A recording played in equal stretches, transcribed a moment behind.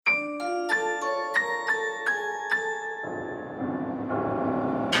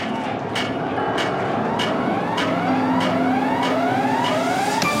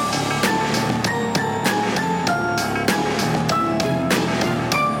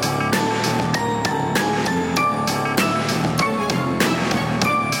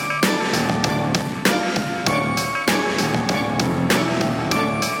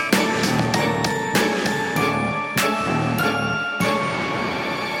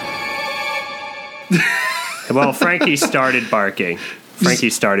Well, Frankie started barking. Frankie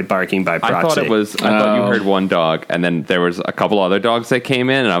started barking by proxy. I thought you heard one dog, and then there was a couple other dogs that came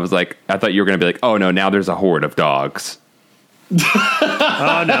in, and I was like, I thought you were going to be like, oh no, now there's a horde of dogs.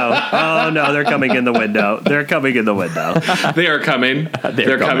 Oh no, they're coming in the window. They're coming in the window. They are coming.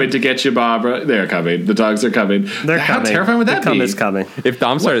 They're coming to get you, Barbara. They're coming. The dogs are coming. How terrifying would that be? Is coming. If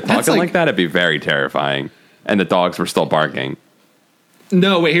Dom started talking like that, it'd be very terrifying. And the dogs were still barking.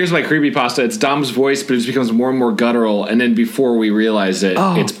 No, wait, here's my creepypasta. It's Dom's voice, but it just becomes more and more guttural, and then before we realize it,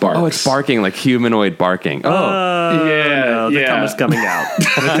 it's barks. Oh, it's barking, like humanoid barking. Yeah, the cum is coming out. The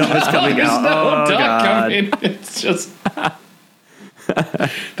cum is coming out. No dog coming. It's just...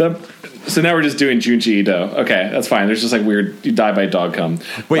 So now we're just doing Junji Ito. Okay, that's fine. There's just like weird, you die by dog cum.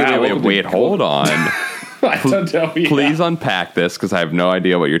 Wait, hold on. I don't know. Yeah. Please unpack this, because I have no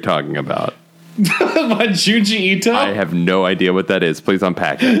idea what you're talking about. What, Junji Ito? I have no idea what that is. Please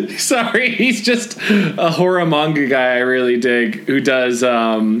unpack it. Sorry, he's just a horror manga guy I really dig, who does,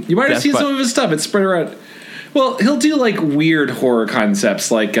 you might have seen some of his stuff. It's spread around. Well, he'll do like weird horror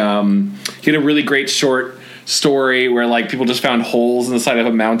concepts, like he had a really great short story where like people just found holes in the side of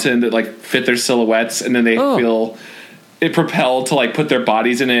a mountain that like fit their silhouettes, and then they feel it propelled to like put their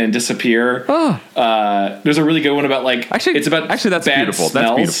bodies in it and disappear. There's a really good one about like that's beautiful. Smells.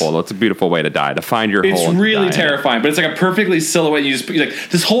 That's beautiful. That's a beautiful way to die, to find your hole. It's really terrifying, but it's like a perfectly silhouette. You're like,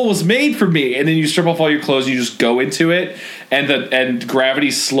 this hole was made for me, and then you strip off all your clothes and you just go into it, and gravity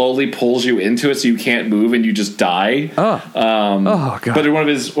slowly pulls you into it, so you can't move and you just die. God. But one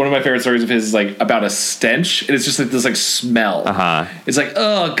of my favorite stories of his is like about a stench, and it's just like this like smell. It's like,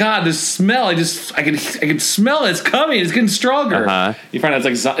 oh god, this smell! I can smell it. It's coming. It's getting stronger. You find out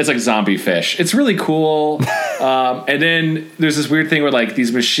it's like zombie fish. It's really cool. And then there's this weird thing where like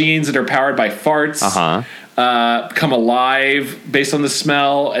these machines that are powered by farts come alive based on the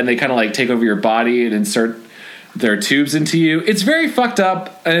smell, and they kind of like take over your body and insert their tubes into you. It's very fucked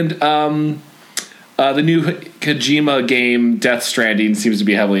up, and the new Kojima game Death Stranding seems to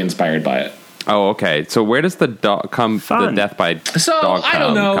be heavily inspired by it. Oh, okay. So where does the death by dog I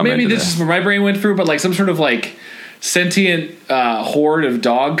don't know. Maybe this is where my brain went through, but like some sort of like sentient horde of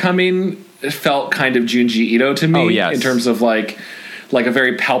dog coming felt kind of Junji Ito to me. In terms of like a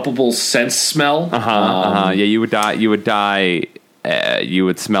very palpable sense smell. Yeah, you would die. You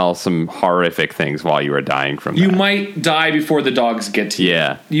would smell some horrific things while you were dying from that. You might die before the dogs get to you.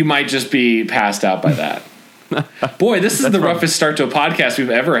 Yeah. You might just be passed out by that. Boy, this is the roughest start to a podcast we've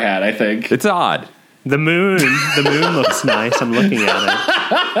ever had, I think. It's odd. The moon looks nice. I'm looking at it.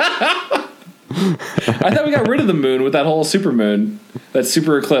 I thought we got rid of the moon with that whole super moon, that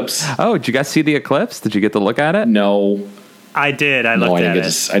super eclipse. Oh, did you guys see the eclipse? Did you get to look at it? No. I did. I looked at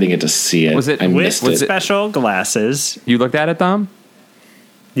it. I didn't get to see it. Was it with special glasses? You looked at it, Dom?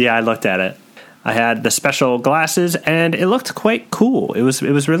 Yeah, I looked at it. I had the special glasses, and it looked quite cool. It was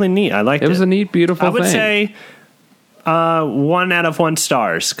really neat. I liked it. It was a neat, beautiful thing. I would say 1 out of 1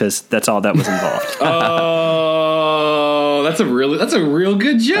 stars, because that's all that was involved. Oh, that's a real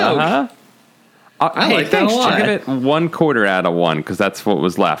good joke. I like that a lot. I'll give it 1/4 out of 1, because that's what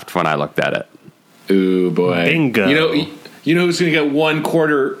was left when I looked at it. Ooh, boy. Bingo. You know who's going to get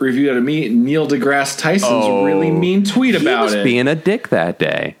 1/4 review out of me? Neil deGrasse Tyson's really mean tweet about it. He was being a dick that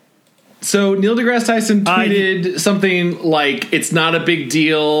day. So Neil deGrasse Tyson tweeted something like, it's not a big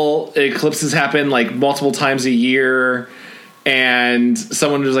deal. Eclipses happen like multiple times a year. And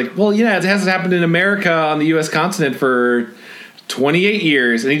someone was like, well, yeah, it hasn't happened in America on the U.S. continent for 28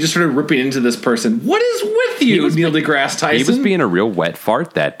 years. And he just started ripping into this person. What is with you, Neil deGrasse Tyson? He was being a real wet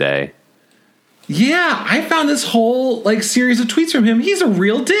fart that day. Yeah, I found this whole like series of tweets from him. He's a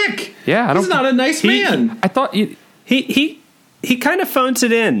real dick. Yeah, he's not a nice man. I thought he kind of phones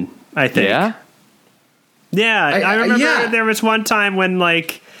it in, I think. Yeah, I remember there was one time when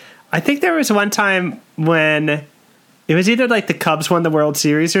like it was either like the Cubs won the World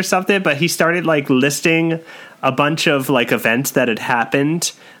Series or something, but he started like listing a bunch of like events that had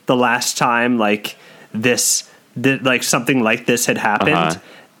happened the last time like something like this had happened,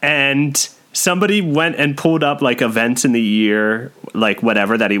 and somebody went and pulled up like events in the year, like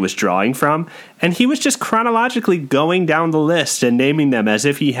whatever that he was drawing from, and he was just chronologically going down the list and naming them as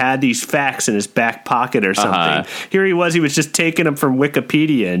if he had these facts in his back pocket or something. Here he was just taking them from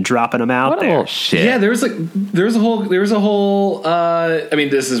Wikipedia and dropping them out there. What shit. Yeah, there was a whole I mean,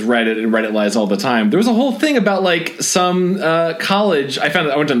 this is Reddit, and Reddit lies all the time. There was a whole thing about like some college. I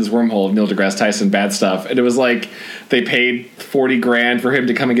went down this wormhole of Neil deGrasse Tyson bad stuff, and it was like they paid $40,000 for him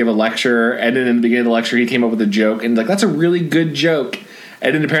to come and give a lecture, and then in the beginning of the lecture he came up with a joke, and like, that's a really good joke,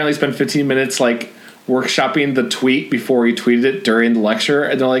 and then apparently spent 15 minutes like workshopping the tweet before he tweeted it during the lecture,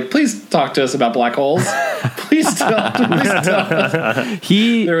 and they're like, "Please talk to us about black holes. Please tell."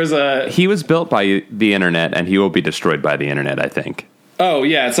 He He was built by the internet, and he will be destroyed by the internet, I think. Oh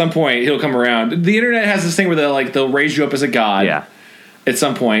yeah, at some point he'll come around. The internet has this thing where they'll raise you up as a god. Yeah. At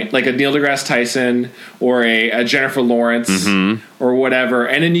some point, like a Neil deGrasse Tyson or a Jennifer Lawrence or whatever,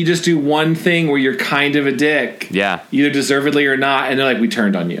 and then you just do one thing where you're kind of a dick, either deservedly or not, and they're like, "We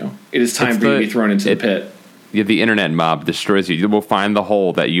turned on you. It is time for you to be thrown into the pit." Yeah, the internet mob destroys you. You will find the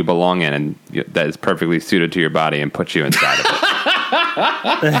hole that you belong in, and that is perfectly suited to your body, and put you inside of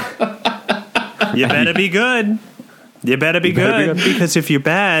it. You better be good. You better be good, because if you're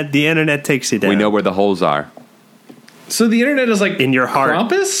bad, the internet takes you down. We know where the holes are. So the internet is like in your heart.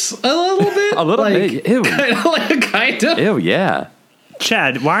 Krampus a little bit? A little bit. Ew. Kind of. Ew, yeah.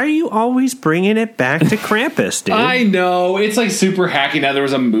 Chad, why are you always bringing it back to Krampus, dude? I know. It's like super hacky now. There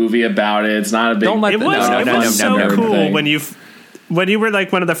was a movie about it. It's not a big... It was so cool when you were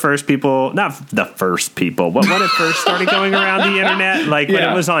like one of the first people, not the first people, but when it first started going around the internet, like when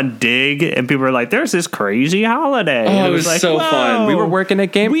it was on Dig, and people were like, "There's this crazy holiday." Oh, and it was like, so fun. We were working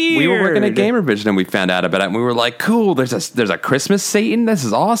at Gamervision, and we found out about it, and we were like, "Cool! There's a Christmas Satan. This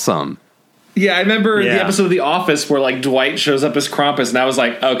is awesome." Yeah, I remember the episode of The Office where like Dwight shows up as Krampus, and I was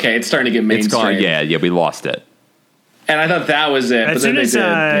like, "Okay, it's starting to get mainstream." It's gone. Yeah, we lost it. And I thought that was it. As soon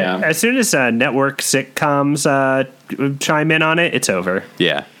as network sitcoms chime in on it, it's over.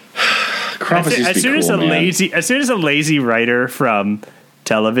 Yeah. As soon as a lazy writer from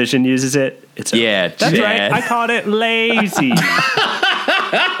television uses it, it's over. Yeah, that's right. I called it lazy.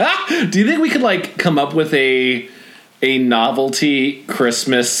 Do you think we could like come up with a novelty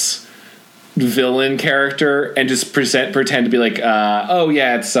Christmas villain character and just pretend to be like,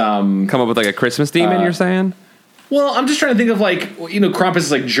 it's come up with like a Christmas demon? You're saying? Well, I'm just trying to think of like, Krampus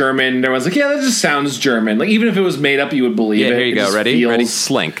is like German. And everyone's like, yeah, that just sounds German. Like even if it was made up, you would believe it. Here you go. Ready?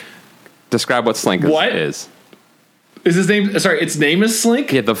 Slink. Describe what Slink is. Is his name? Sorry, its name is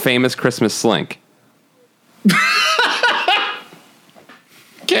Slink? Yeah, the famous Christmas Slink.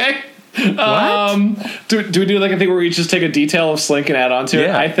 Okay. Do we do like a thing where we just take a detail of Slink and add on to it?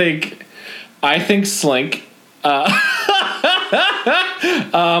 I think Slink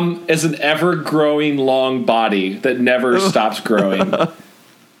is an ever-growing long body that never stops growing.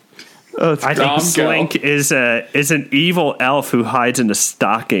 I think Slink is an evil elf who hides in a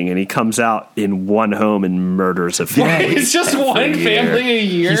stocking, and he comes out in one home and murders a family. It's just one family a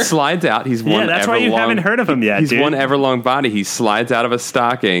year. He slides out. He's one. That's why you haven't heard of him yet. He's one everlong body. He slides out of a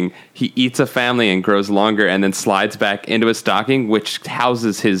stocking. He eats a family and grows longer, and then slides back into a stocking, which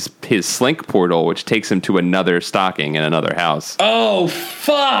houses his Slink portal, which takes him to another stocking in another house. Oh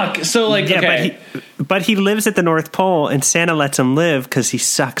fuck! So like, okay. But he lives at the North Pole, and Santa lets him live because he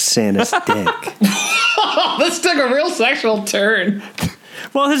sucks Santa's dick. This took a real sexual turn.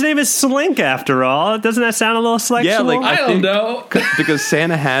 Well, his name is Slink, after all. Doesn't that sound a little sexual? Yeah, like I don't know. Because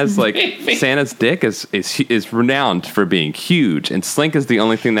Santa has like Santa's dick is renowned for being huge, and Slink is the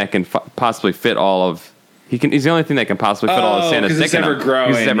only thing that can possibly fit all of. He's the only thing that can possibly fit all of Santa's dick. He's ever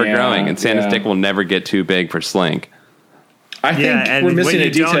growing, and Santa's dick will never get too big for Slink. I think we're missing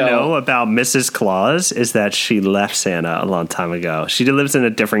a detail. What you don't know about Mrs. Claus is that she left Santa a long time ago. She lives in a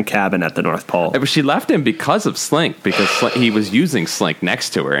different cabin at the North Pole. But she left him because of Slink, because he was using Slink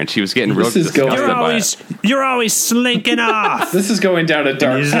next to her, and she was getting real disgusted by it. You're always slinking off. This is going down a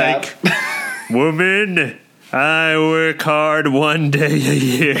dark path. Like, woman, I work hard one day a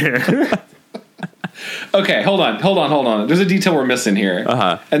year. Okay, hold on. There's a detail we're missing here.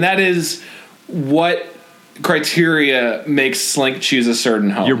 And that is what criteria makes Slink choose a certain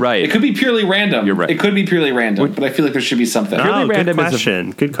home. You're right. It could be purely random. You're right. It could be purely random, but I feel like there should be something. Good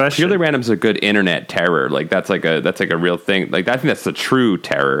question. Purely random is a good internet terror. Like that's like a real thing. Like I think that's the true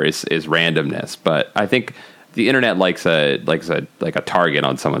terror is randomness. But I think the internet likes a target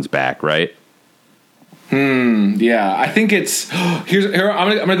on someone's back, right? Yeah, I think it's here.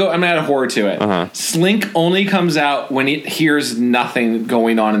 I'm gonna add a horror to it. Slink only comes out when it hears nothing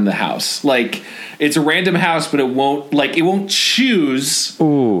going on in the house. Like it's a random house, but it won't choose.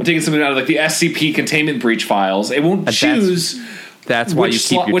 I'm taking something out of like the SCP containment breach files. It won't choose. That's why you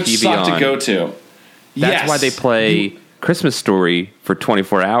keep your which TV slot on. to go to. That's why they play Christmas Story for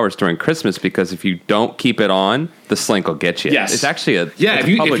 24 hours during Christmas, because if you don't keep it on, the Slink will get you. Yes. It's actually if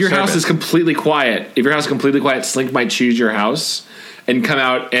your house is completely quiet, Slink might choose your house, and come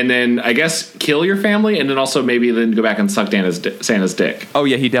out and then I guess kill your family and then also maybe then go back and suck Santa's dick. Oh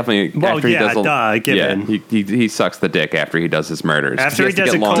yeah, he definitely. Well, after yeah, he does he sucks the dick after he does his murders. After he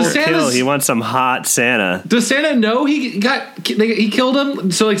does a cold kill, he wants some hot Santa. Does Santa know he killed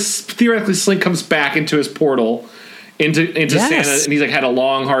him? So like theoretically, Slink comes back into his portal into Santa, and he's like had a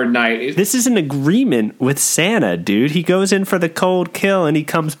long hard night. This is an agreement with Santa, dude. He goes in for the cold kill and he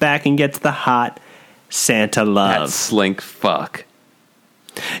comes back and gets the hot Santa love. That Slink fuck.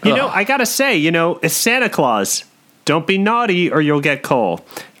 You know, I gotta say, it's Santa Claus. Don't be naughty or you'll get coal.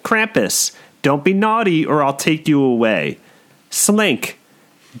 Krampus. Don't be naughty or I'll take you away. Slink.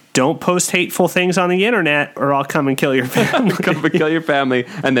 Don't post hateful things on the internet or I'll come and kill your family. Come and kill your family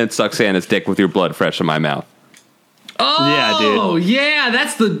and then suck Santa's dick with your blood fresh in my mouth. Oh, yeah, dude. Yeah,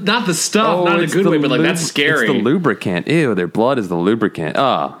 that's not the stuff, not in a good way, but like that's scary. It's the lubricant. Ew, their blood is the lubricant.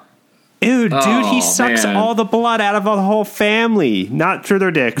 Ew, dude, he sucks all the blood out of the whole family. Not through their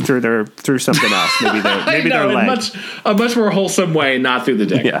dick, through something else. Maybe their leg. A much more wholesome way, not through the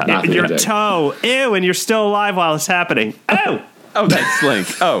dick. Yeah, not through your the dick. toe. Ew, and you're still alive while it's happening. Oh, that's Slink.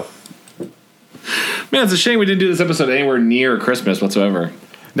 Oh, man, it's a shame we didn't do this episode anywhere near Christmas whatsoever.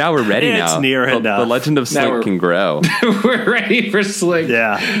 now we're ready. It's now near enough. The legend of Slink can grow. We're ready for Slink.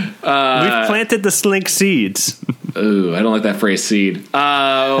 Yeah, we've planted the Slink seeds. Ooh, I don't like that phrase, seed.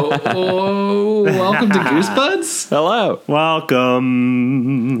 Welcome to Goosebuds. Hello,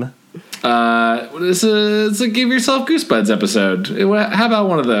 welcome. This is a Give Yourself Goosebuds episode. How about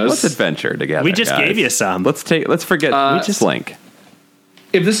one of those? let's adventure together. We just guys. gave you some. Let's forget Slink.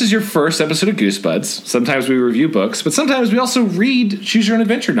 If this is your first episode of Goosebuds, sometimes we review books, but sometimes we also read Choose Your Own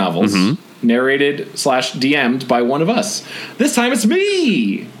Adventure novels, narrated/DM'd by one of us. This time it's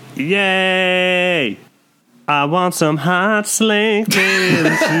me. Yay! I want some hot Slink.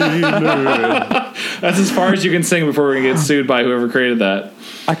 That's as far as you can sing before we get sued by whoever created that.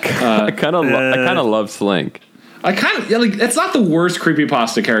 I kind of love Slink. It's not the worst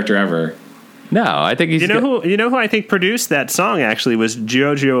creepypasta character ever. No, I think he's. You know who I think produced that song actually was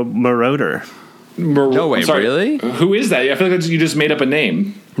Giorgio Moroder. No way, really? Who is that? I feel like you just made up a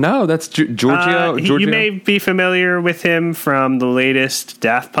name. No, that's Giorgio. You may be familiar with him from the latest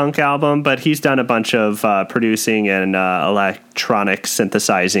Daft Punk album, but he's done a bunch of producing and electronic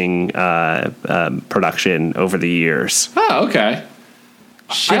synthesizing production over the years. Oh, okay.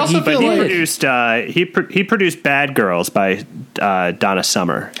 Shit, I also feel like he produced "Bad Girls" by Donna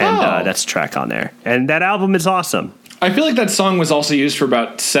Summer, and that's a track on there. And that album is awesome. I feel like that song was also used for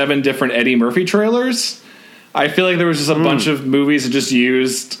about 7 different Eddie Murphy trailers. I feel like there was just a bunch of movies that just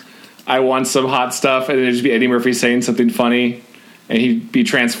used "I want some hot stuff," and it'd just be Eddie Murphy saying something funny, and he'd be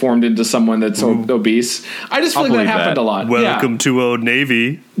transformed into someone that's obese. I just feel like that happened a lot. Welcome to Old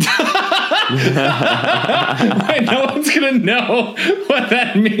Navy. No one's gonna know what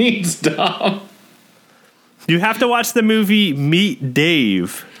that means, Dom. You have to watch the movie Meet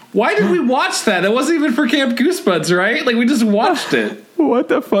Dave. Why did we watch that? That wasn't even for Camp Goosebuds, right? Like we just watched it. What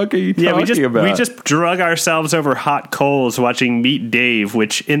the fuck are you talking about? We just drug ourselves over hot coals watching Meet Dave,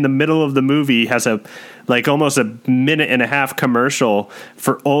 which in the middle of the movie has almost a minute and a half commercial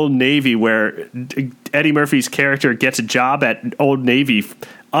for Old Navy where Eddie Murphy's character gets a job at Old Navy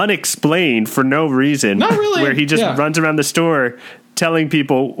unexplained for no reason. Not really. Where he just runs around the store telling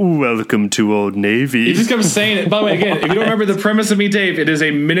people, "Welcome to Old Navy." He just kept saying it. By the way, again, if you don't remember the premise of Meet Dave, it is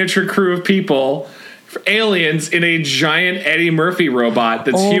a miniature crew of people, aliens, in a giant Eddie Murphy robot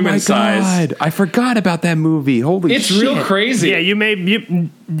that's human sized. I forgot about that movie. Holy shit. It's real crazy. Yeah, you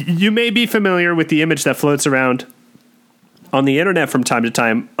may be familiar with the image that floats around on the internet from time to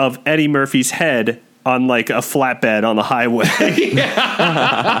time of Eddie Murphy's head on like a flatbed on the highway.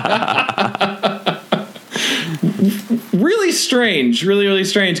 Really strange, really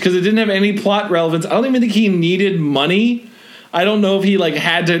strange, because it didn't have any plot relevance. I don't even think he needed money. I don't know if he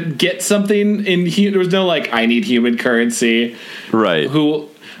had to get something there was no I need human currency. Right. Who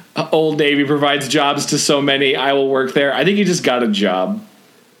Old Navy provides jobs to so many, I will work there. I think he just got a job.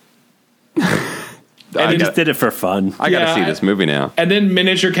 And he just did it for fun. I gotta see this movie now. And then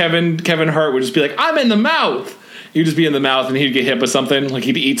miniature Kevin Hart would just be like, "I'm in the mouth." He'd just be in the mouth, and he'd get hit with something. Like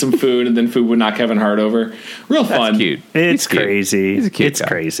he'd eat some food, and then food would knock Kevin Hart over. Real fun. That's cute. It's crazy. He's a cute It's guy.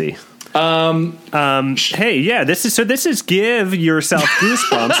 crazy. Hey, yeah. This is Give Yourself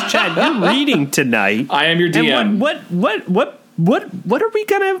Goosebumps. Chad, you're reading tonight. I am your DM. And what are we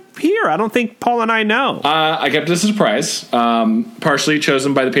gonna hear? I don't think Paul and I know. I kept it as a surprise. Partially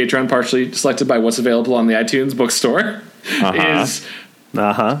chosen by the Patreon, partially selected by what's available on the iTunes bookstore.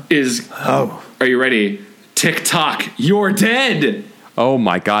 Are you ready? TikTok, you're dead. Oh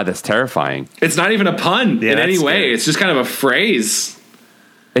my God, that's terrifying. It's not even a pun in any way. Scary. It's just kind of a phrase.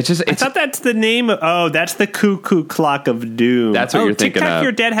 I thought that's the name. That's the cuckoo clock of doom. That's what you're thinking of.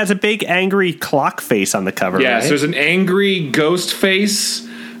 Your Dead has a big angry clock face on the cover. Yes, right? So there's an angry ghost face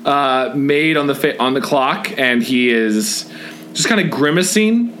made on the clock, and he is just kind of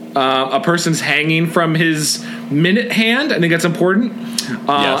grimacing. A person's hanging from his minute hand. I think that's important.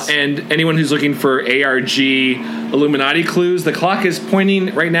 Yes. And anyone who's looking for ARG Illuminati clues, the clock is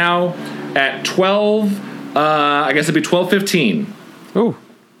pointing right now at 12. I guess it'd be 12:15. Ooh.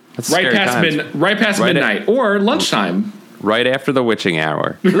 Right past midnight or lunchtime. Right after the witching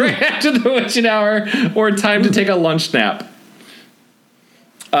hour. Right after the witching hour, or time to take a lunch nap.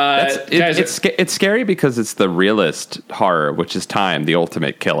 It's scary because it's the realist horror, which is time, the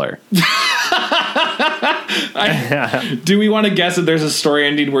ultimate killer. Do we want to guess that there's a story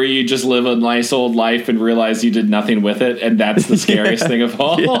ending where you just live a nice old life and realize you did nothing with it, and that's the scariest thing of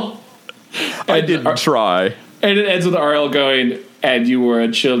all? Yeah. I didn't try. And it ends with R.L. going, and you were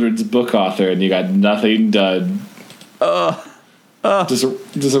a children's book author and you got nothing done. Just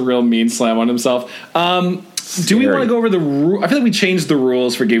a real mean slam on himself. Do we want to go over the rules? I feel like we changed the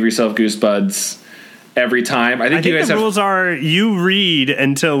rules for Give Yourself Goosebuds every time. I think you guys the rules are you read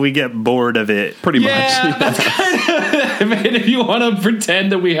until we get bored of it. Pretty much. That's kind of. I mean, if you want to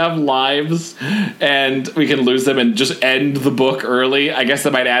pretend that we have lives and we can lose them and just end the book early, I guess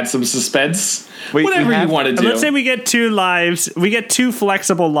that might add some suspense. Whatever you want to do. Let's say we get 2 lives. We get 2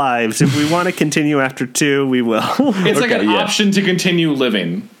 flexible lives. If we want to continue after 2, we will. It's like an option to continue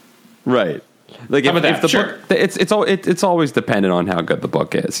living. Right. Like how about that? Book, it's always dependent on how good the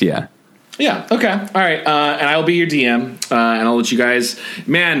book is. Yeah. Yeah. Okay. All right. And I'll be your DM, and I'll let you guys.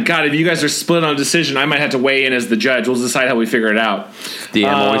 Man, God, if you guys are split on a decision, I might have to weigh in as the judge. We'll decide how we figure it out.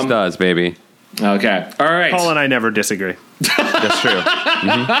 DM always does, baby. Okay. All right. Paul and I never disagree. That's true.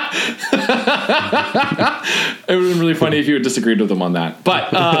 Mm-hmm. It would have been really funny if you had disagreed with him on that.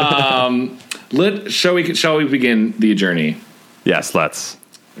 But shall we begin the journey? Yes, let's.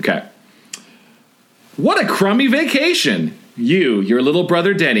 Okay. What a crummy vacation! You, your little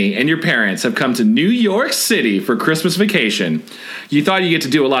brother Denny, and your parents have come to New York City for Christmas vacation. You thought you'd get to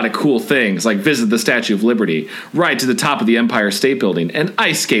do a lot of cool things, like visit the Statue of Liberty, ride to the top of the Empire State Building, and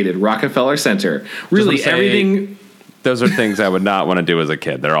ice skate at Rockefeller Center. Really, everything... Those are things I would not want to do as a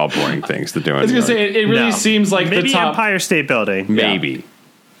kid. They're all boring things to do. I was going to say, it really seems like maybe the top... Empire State Building. Maybe. Yeah.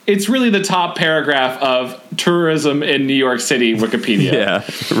 It's really the top paragraph of tourism in New York City Wikipedia. Yeah,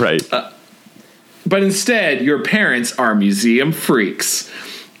 right. But instead, your parents are museum freaks.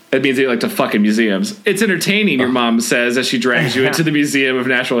 That means they like to fuck in museums. It's entertaining, your mom says as she drags you into the Museum of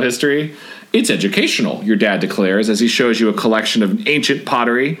Natural History. It's educational, your dad declares as he shows you a collection of ancient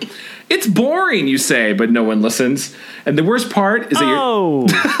pottery. It's boring, you say, but no one listens. And the worst part is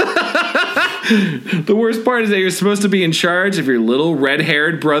that the worst part is that you're supposed to be in charge of your little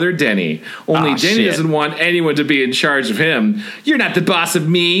red-haired brother Denny. Only Denny doesn't want anyone to be in charge of him. You're not the boss of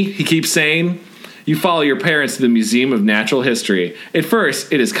me, he keeps saying. You follow your parents to the Museum of Natural History. At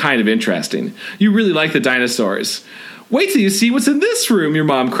first, it is kind of interesting. You really like the dinosaurs. Wait till you see what's in this room, your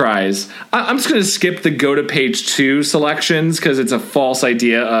mom cries. I'm just going to skip the go to page 2 selections because it's a false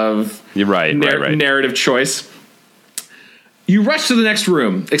idea of narrative choice. You rush to the next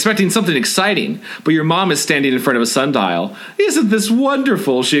room, expecting something exciting, but your mom is standing in front of a sundial. Isn't this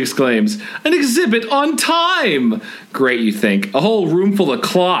wonderful, she exclaims. An exhibit on time! Great, you think. A whole room full of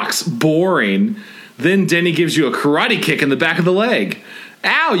clocks. Boring. Then Denny gives you a karate kick in the back of the leg.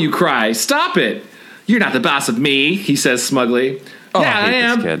 Ow, you cry. Stop it. You're not the boss of me, he says smugly. Oh, yeah, I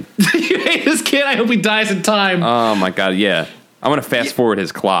am. This kid. You hate this kid? I hope he dies in time. Oh, my God, yeah. I want to fast forward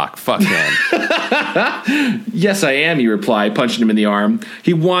his clock. Fuck him. Yes, I am, you reply, punching him in the arm.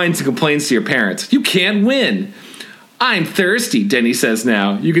 He whines and complains to your parents. You can't win. I'm thirsty, Denny says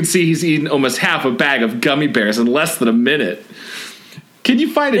now. You can see he's eaten almost half a bag of gummy bears in less than a minute. Can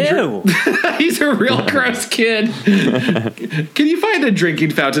you find a He's a real gross kid. Can you find a drinking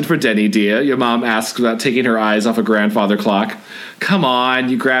fountain for Denny, dear? Your mom asks without taking her eyes off a grandfather clock. Come on,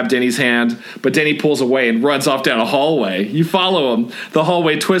 you grab Denny's hand, but Denny pulls away and runs off down a hallway. You follow him. The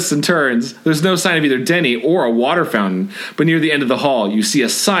hallway twists and turns. There's no sign of either Denny or a water fountain, but near the end of the hall, you see a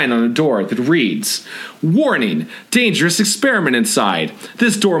sign on a door that reads, Warning, dangerous experiment inside.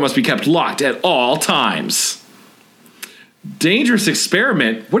 This door must be kept locked at all times. Dangerous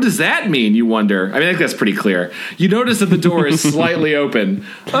experiment? What does that mean, you wonder? I mean, I think that's pretty clear. You notice that the door is slightly open.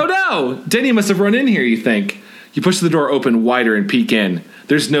 Oh no! Denny must have run in here, you think. You push the door open wider and peek in.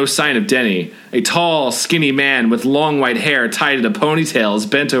 There's no sign of Denny. A tall, skinny man with long white hair tied in a ponytail is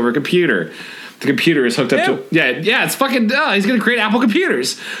bent over a computer. The computer is hooked up to... Yeah, it's fucking... he's going to create Apple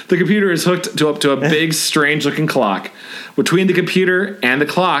computers. The computer is hooked up to a big, strange-looking clock. Between the computer and the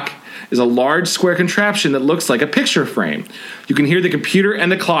clock is a large square contraption that looks like a picture frame. You can hear the computer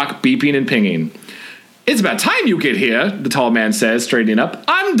and the clock beeping and pinging. It's about time you get here, the tall man says, straightening up.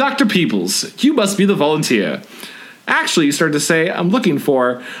 I'm Dr. Peoples. You must be the volunteer. Actually, you start to say, I'm looking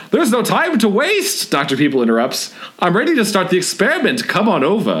for... There's no time to waste, Dr. People interrupts. I'm ready to start the experiment. Come on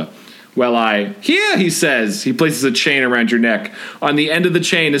over. Well, Here, he says. He places a chain around your neck. On the end of the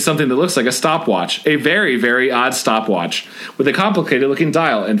chain is something that looks like a stopwatch. A very, very odd stopwatch. With a complicated-looking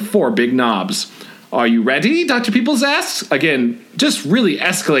dial and 4 big knobs. Are you ready? Dr. Peoples asks. Again, just really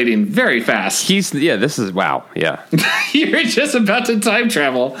escalating very fast. Wow, yeah. You're just about to time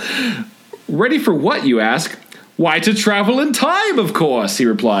travel. Ready for what, you ask? Why, to travel in time, of course, he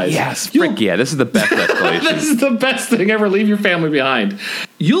replies. Yes, this is the best explanation. This is the best thing ever. Leave your family behind.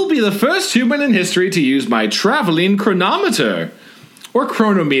 You'll be the first human in history to use my traveling chronometer. Or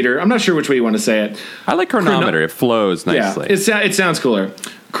chronometer. I'm not sure which way you want to say it. I like chronometer. It flows nicely. Yeah, it sounds cooler.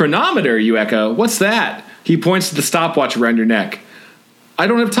 Chronometer, you echo. What's that? He points to the stopwatch around your neck. I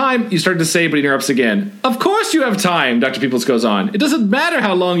don't have time, you start to say, but he interrupts again. Of course you have time, Dr. Peoples goes on. It doesn't matter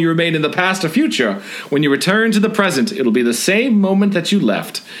how long you remain in the past or future. When you return to the present, it'll be the same moment that you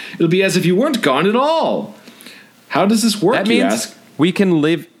left. It'll be as if you weren't gone at all. How does this work, you ask? We can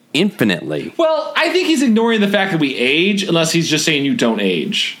live infinitely. Well, I think he's ignoring the fact that we age, unless he's just saying you don't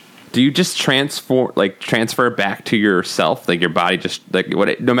age. Do you just transfer back to yourself? Like your body just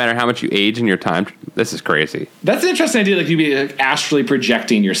no matter how much you age in your time? This is crazy. That's an interesting idea. Like you'd be astrally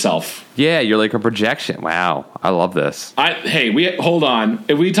projecting yourself. Yeah, you're like a projection. Wow, I love this. Hold on.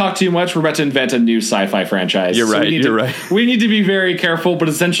 If we talk too much, we're about to invent a new sci-fi franchise. You're right. We need to be very careful. But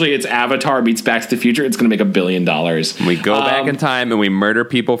essentially, it's Avatar meets Back to the Future. It's going to make $1 billion. We go back in time and we murder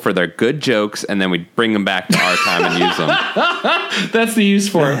people for their good jokes, and then we bring them back to our time and use them. That's the use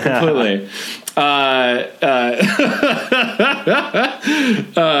for it completely.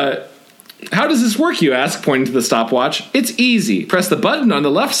 How does this work, you ask, pointing to the stopwatch? It's easy. Press the button on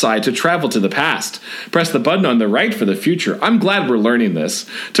the left side to travel to the past. Press the button on the right for the future. I'm glad we're learning this.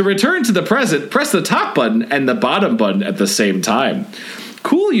 To return to the present, press the top button and the bottom button at the same time.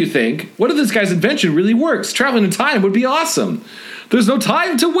 Cool, you think? What if this guy's invention really works? Traveling in time would be awesome. There's no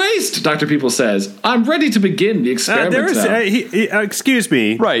time to waste, Dr. People says. I'm ready to begin the experiment now. Excuse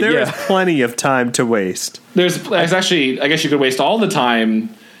me. Right, There is plenty of time to waste. There's actually, I guess you could waste all the time.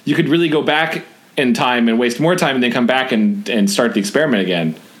 You could really go back in time and waste more time and then come back and start the experiment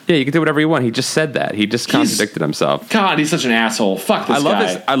again. Yeah, you can do whatever you want. He just said that. He just contradicted himself. God, he's such an asshole. Fuck this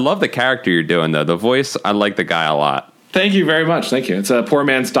guy. I love the character you're doing, though. The voice, I like the guy a lot. Thank you very much. Thank you. It's a poor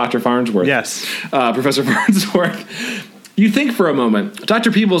man's Dr. Farnsworth. Yes. Professor Farnsworth. You think for a moment.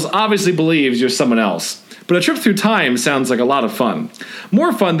 Dr. Peoples obviously believes you're someone else. But a trip through time sounds like a lot of fun.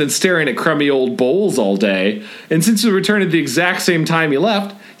 More fun than staring at crummy old bowls all day. And since you return at the exact same time you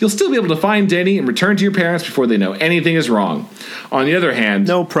left, you'll still be able to find Denny and return to your parents before they know anything is wrong. On the other hand...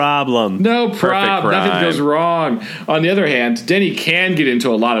 No problem. Nothing goes wrong. On the other hand, Denny can get into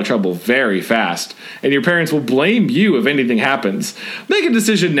a lot of trouble very fast. And your parents will blame you if anything happens. Make a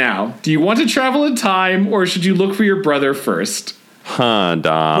decision now. Do you want to travel in time, or should you look for your brother first? Huh,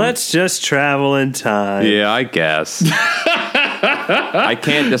 Dom. Let's just travel in time. Yeah, I guess. I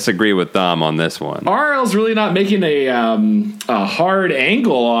can't disagree with Dom on this one. RL's really not making a hard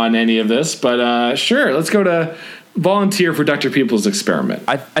angle on any of this, but sure, let's go to volunteer for Dr. Peoples' experiment.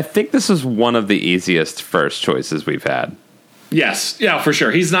 I think this is one of the easiest first choices we've had. Yes, yeah, for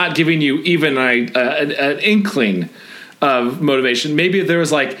sure. He's not giving you even an inkling of motivation. Maybe if there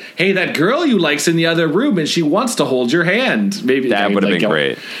was like, hey, that girl you like's in the other room and she wants to hold your hand. Maybe that would have been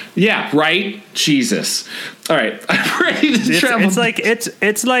great. Yeah, right? Jesus. All right. I'm ready to travel.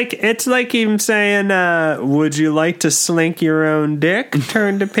 It's like him saying, would you like to slink your own dick?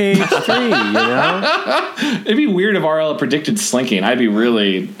 Turn to page 3, you know? It'd be weird if RL predicted slinking.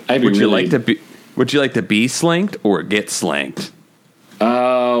 Would you like to be slinked or get slanked?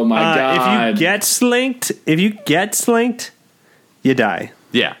 Oh my God. If you get slinked, you die.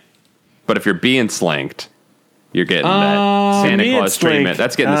 Yeah. But if you're being slanked, you're getting that Santa Claus treatment.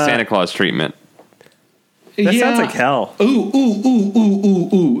 That's getting the Santa Claus treatment. That sounds like hell.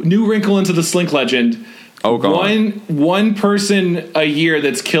 Ooh. New wrinkle into the slink legend. Oh, God. One person a year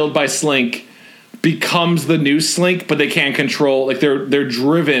that's killed by slink becomes the new slink, but they can't control, like they're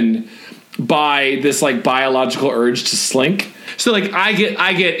driven by this like biological urge to slink. So like I get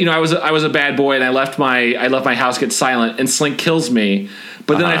I was a bad boy and I left my house get silent and slink kills me,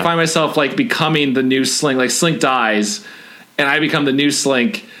 but then I find myself like becoming the new slink. Like slink dies and I become the new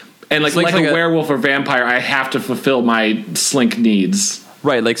slink, And like a werewolf or vampire, I have to fulfill my Slink needs.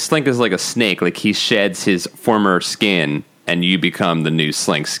 Right, like Slink is like a snake. Like he sheds his former skin, and you become the new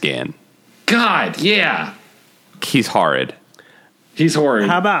Slink skin. God, yeah. He's horrid. He's horrid.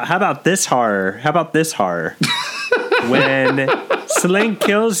 How about this horror? When Slink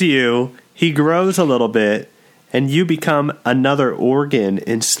kills you, he grows a little bit, and you become another organ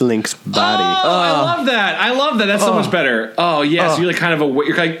in Slink's body. I love that. That's so much better. Oh, yes. You're like kind of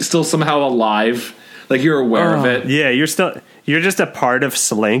you're like still somehow alive. Like you're aware of it. Yeah, you're just a part of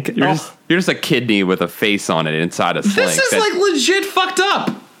Slink. You're just a kidney with a face on it inside a Slink. This is like legit fucked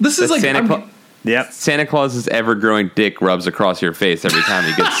up. This is like Yep. Santa Claus's ever-growing dick rubs across your face every time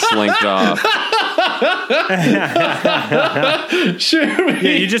he gets slinked off. Yeah,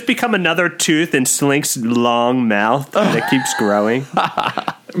 you just become another tooth in Slink's long mouth that keeps growing.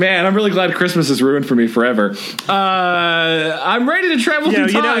 Man, I'm really glad Christmas is ruined for me forever. I'm ready to travel through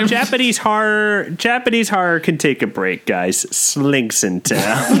time. Japanese horror can take a break, guys. Slink's in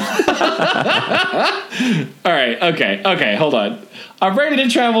town. All right, okay, hold on. I'm ready to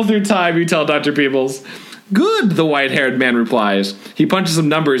travel through time, you tell Dr. Peebles. Good, the white-haired man replies. He punches some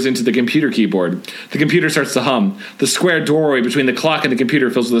numbers into the computer keyboard. The computer starts to hum. The square doorway between the clock and the computer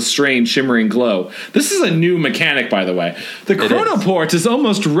fills with a strange, shimmering glow. This is a new mechanic, by the way. The chronoport is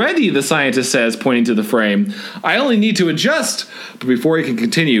almost ready, the scientist says, pointing to the frame. I only need to adjust. But before he can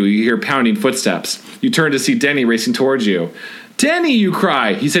continue, you hear pounding footsteps. You turn to see Denny racing towards you. Denny, you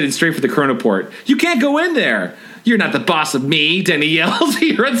cry. He's headed straight for the chronoport. You can't go in there. You're not the boss of me, Denny yells.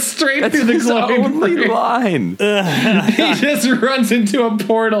 He runs straight through the glowing only line. He just runs into a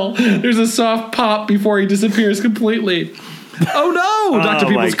portal. There's a soft pop before he disappears completely. Oh no, Dr.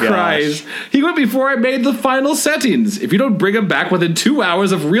 Peebles cries. He went before I made the final settings. If you don't bring him back within 2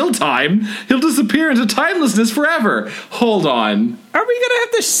 hours of real time, he'll disappear into timelessness forever. Hold on. Are we going to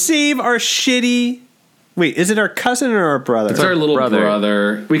have to save our shitty... Wait, is it our cousin or our brother? It's our little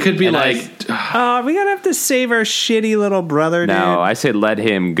brother. We could be we gotta have to save our shitty little brother, dude. No, I say let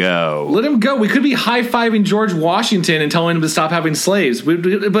him go. Let him go. We could be high-fiving George Washington and telling him to stop having slaves. But,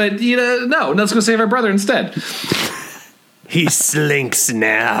 no, let's go save our brother instead. He slinks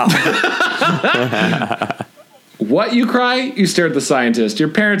now. What, you cry? You stare at the scientist. Your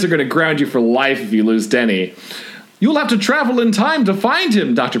parents are going to ground you for life if you lose Denny. You'll have to travel in time to find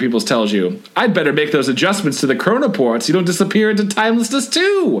him, Dr. Peebles tells you. I'd better make those adjustments to the chronoport so you don't disappear into timelessness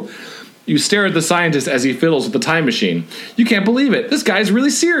too. You stare at the scientist as he fiddles with the time machine. You can't believe it. This guy's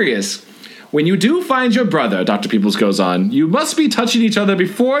really serious. When you do find your brother, Dr. Peebles goes on, you must be touching each other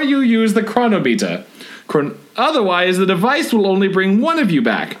before you use the chronometer. Otherwise, the device will only bring one of you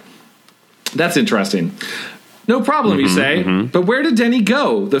back. That's interesting. No problem, you say. But where did Denny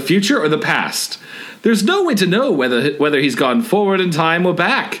go? The future or the past? There's no way to know whether he's gone forward in time or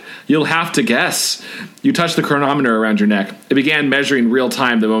back. You'll have to guess. You touch the chronometer around your neck. It began measuring real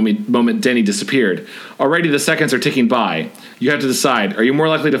time the moment Denny disappeared. Already the seconds are ticking by. You have to decide, are you more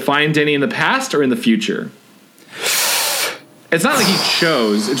likely to find Denny in the past or in the future? It's not like he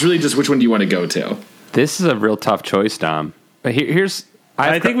chose. It's really just which one do you want to go to? This is a real tough choice, Dom. But here's...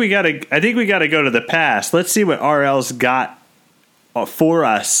 I think we gotta go to the past. Let's see what RL's got for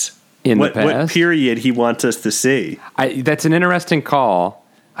us. In the past? What period he wants us to see. That's an interesting call.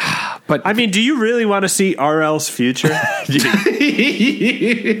 But I mean, do you really want to see RL's future?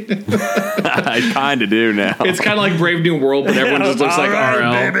 I kind of do now. It's kind of like Brave New World, but everyone just looks like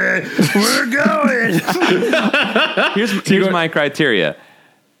RL. Baby, we're going. Here's my criteria.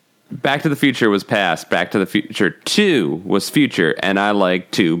 Back to the Future was past. Back to the Future 2 was future, and I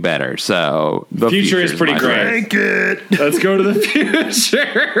like 2 better. So the future is pretty great. Thank it. Let's go to the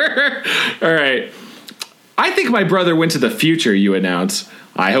future. All right. I think my brother went to the future, you announce.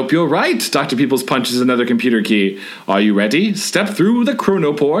 I hope you're right. Dr. Peebles punches another computer key. Are you ready? Step through the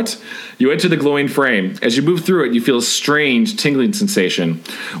chronoport. You enter the glowing frame. As you move through it, you feel a strange tingling sensation.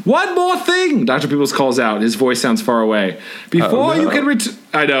 One more thing, Dr. Peebles calls out. His voice sounds far away. Before you can return...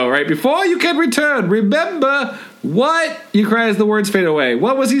 I know, right? Before you can return, remember... What? You cry as the words fade away.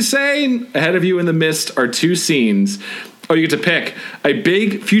 What was he saying? Ahead of you in the mist are 2 scenes. Oh, you get to pick. A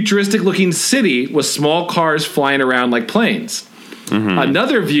big, futuristic-looking city with small cars flying around like planes.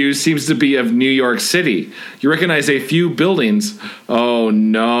 Another view seems to be of New York City. You recognize a few buildings. Oh,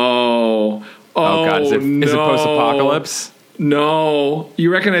 no. Oh God, is it post-apocalypse? No. You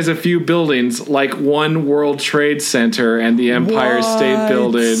recognize a few buildings like One World Trade Center and the Empire State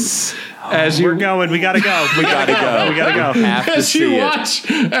Building. We're going. We gotta go. We gotta go. We gotta go. Have to see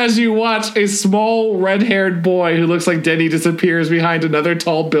it. As you watch a small red-haired boy who looks like Denny disappears behind another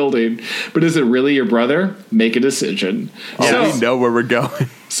tall building, but is it really your brother? Make a decision. We know where we're going.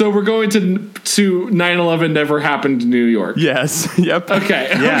 So we're going to 9/11 Never Happened in New York. Yes. Yep. Okay.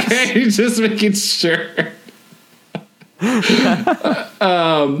 Yes. Okay. Just making sure.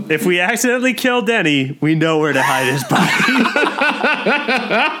 If we accidentally kill Denny, we know where to hide his body.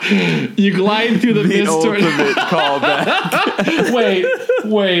 You glide through the mist. Ultimate callback.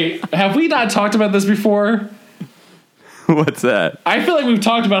 Wait. Have we not talked about this before? What's that? I feel like we've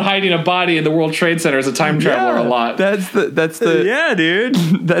talked about hiding a body in the World Trade Center as a time traveler a lot. That's the Yeah, dude.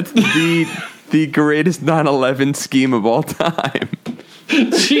 That's the greatest 9/11 scheme of all time.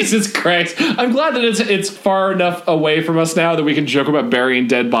 Jesus Christ. I'm glad that it's far enough away from us now that we can joke about burying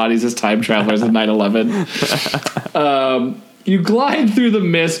dead bodies as time travelers at 9/11. You glide through the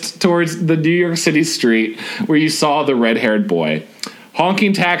mist towards the New York City street where you saw the red-haired boy.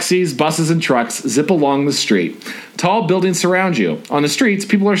 Honking taxis, buses, and trucks zip along the street. Tall buildings surround you. On the streets,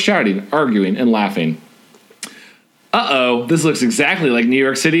 people are shouting, arguing, and laughing. Uh-oh, this looks exactly like New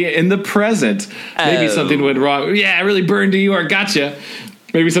York City in the present. Maybe something went wrong. Yeah, it really burned New York. Gotcha.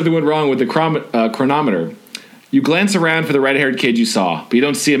 Maybe something went wrong with the chronometer. You glance around for the red-haired kid you saw, but you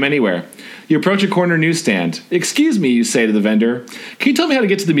don't see him anywhere. You approach a corner newsstand. Excuse me, you say to the vendor. Can you tell me how to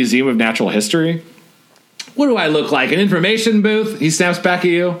get to the Museum of Natural History? What do I look like, an information booth? He snaps back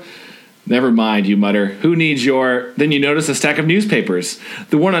at you. Never mind, you mutter. Who needs your... Then you notice a stack of newspapers.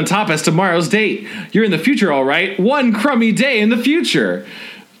 The one on top has tomorrow's date. You're in the future, all right. One crummy day in the future.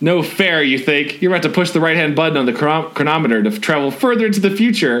 No fair, you think. You're about to push the right-hand button on the chronometer to travel further into the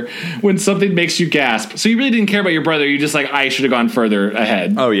future when something makes you gasp. So you really didn't care about your brother. You just like, I should have gone further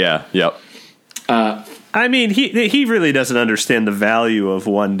ahead. Oh, yeah. Yep. I mean, he really doesn't understand the value of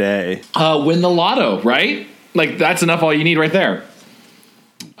one day. Win the lotto, right? Like, that's enough all you need right there.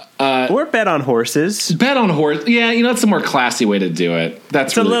 Or bet on horses. Bet on horse. Yeah, that's a more classy way to do it.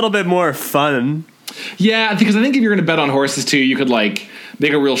 It's really a little bit more fun. Yeah, because I think if you're going to bet on horses too, you could like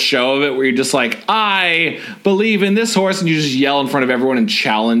make a real show of it where you're just like, I believe in this horse, and you just yell in front of everyone and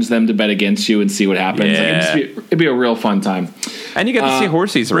challenge them to bet against you and see what happens. Yeah. Like, it'd be a real fun time. And you get to see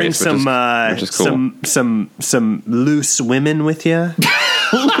horses race, which is cool. Some loose women with you.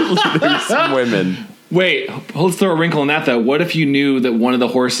 Loose women. Wait, let's throw a wrinkle in that, though. What if you knew that one of the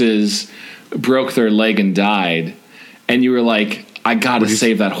horses broke their leg and died, and you were like, I gotta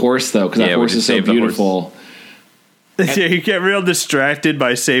save that horse, though, because that horse is so beautiful. Yeah, you get real distracted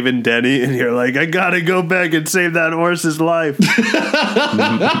by saving Denny, and you're like, I gotta go back and save that horse's life.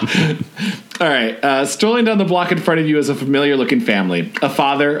 All right, strolling down the block in front of you is a familiar-looking family. A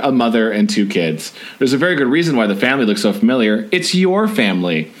father, a mother, and 2 kids. There's a very good reason why the family looks so familiar. It's your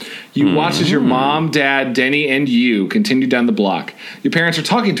family. You watch as your mom, dad, Denny, and you continue down the block. Your parents are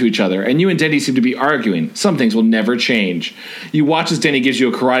talking to each other, and you and Denny seem to be arguing. Some things will never change. You watch as Denny gives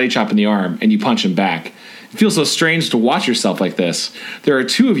you a karate chop in the arm, and you punch him back. It feels so strange to watch yourself like this. There are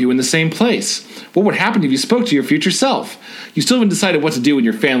 2 of you in the same place. What would happen if you spoke to your future self? You still haven't decided what to do when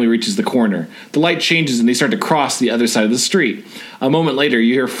your family reaches the corner. The light changes and they start to cross the other side of the street. A moment later,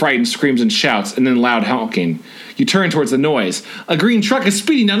 you hear frightened screams and shouts and then loud honking. You turn towards the noise. A green truck is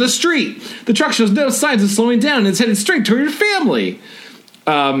speeding down the street. The truck shows no signs of slowing down and it's headed straight toward your family. If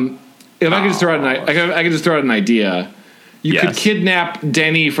I could just throw out an idea. You could kidnap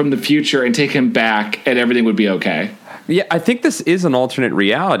Denny from the future and take him back, and everything would be okay. Yeah, I think this is an alternate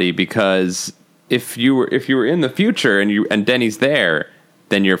reality because if you were in the future and Denny's there,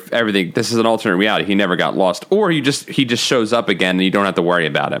 then everything. This is an alternate reality. He never got lost, or he just shows up again, and you don't have to worry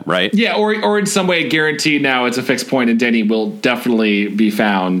about him, right? Yeah, or in some way guaranteed now it's a fixed point, and Denny will definitely be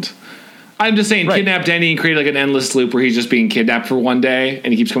found. I'm just saying, kidnap Denny and create like an endless loop where he's just being kidnapped for one day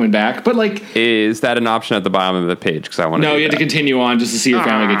and he keeps coming back. But like, is that an option at the bottom of the page? Because I want to. No, you have to continue on just to see your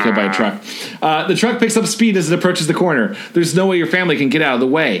family get killed by a truck. The truck picks up speed as it approaches the corner. There's no way your family can get out of the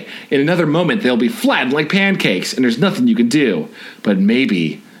way. In another moment, they'll be flattened like pancakes, and there's nothing you can do. But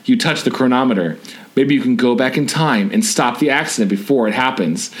maybe you touch the chronometer. Maybe you can go back in time and stop the accident before it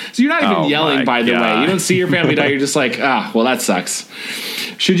happens. So you're not even yelling, by the way. You don't see your family die. You're just like, well, that sucks.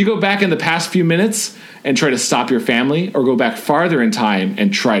 Should you go back in the past few minutes and try to stop your family, or go back farther in time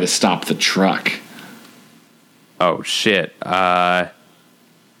and try to stop the truck? Oh, shit. I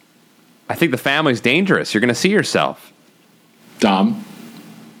think the family's dangerous. You're going to see yourself. Dom?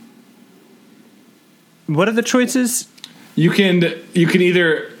 What are the choices? You can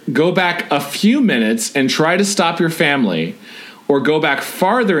either go back a few minutes and try to stop your family, or go back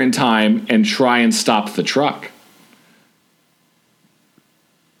farther in time and try and stop the truck.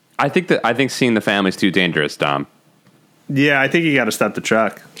 I think seeing the family's too dangerous, Dom. Yeah, I think you got to stop the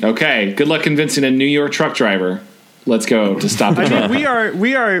truck. Okay, good luck convincing a New York truck driver. Let's go to stop the truck. We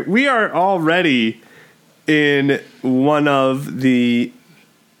are already in one of the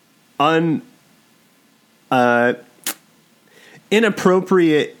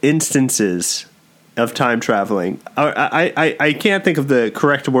inappropriate instances of time traveling. I can't think of the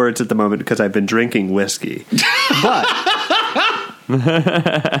correct words at the moment because I've been drinking whiskey. But we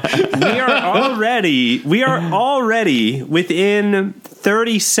are already within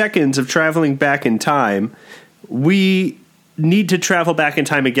 30 seconds of traveling back in time. We need to travel back in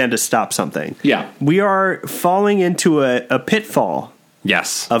time again to stop something. Yeah. We are falling into a pitfall.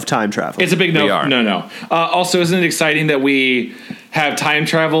 Yes. Of time travel. It's a big no. No. Also, isn't it exciting that we have time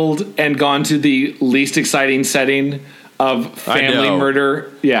traveled and gone to the least exciting setting of family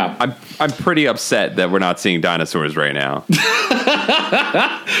murder? Yeah. I'm pretty upset that we're not seeing dinosaurs right now.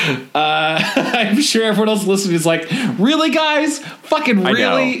 I'm sure everyone else listening is like, really, guys? Fucking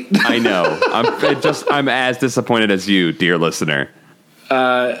really? I know. I'm as disappointed as you, dear listener.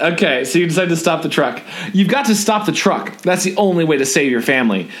 Okay, so you decide to stop the truck. You've got to stop the truck. That's the only way to save your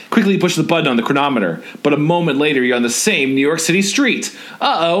family. Quickly push the button on the chronometer. But a moment later, you're on the same New York City street.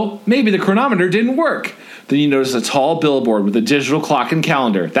 Uh-oh, maybe the chronometer didn't work. Then you notice a tall billboard with a digital clock and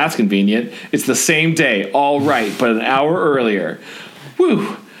calendar. That's convenient. It's the same day, all right, but an hour earlier.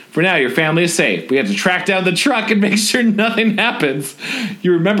 Whew. For now, your family is safe. We have to track down the truck and make sure nothing happens.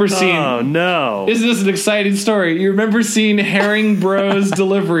 You remember seeing... Oh, no. Isn't this an exciting story? You remember seeing Herring Bros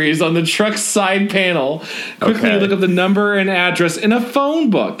deliveries on the truck's side panel. Quickly look up the number and address in a phone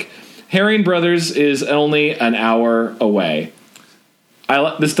book. Herring Brothers is only an hour away.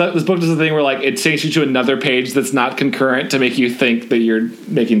 This book does a thing where it takes you to another page that's not concurrent to make you think that you're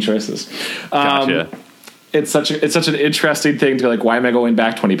making choices. Gotcha. It's such an interesting thing to why am I going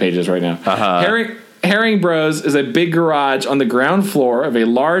back 20 pages right now? Herring Bros is a big garage on the ground floor of a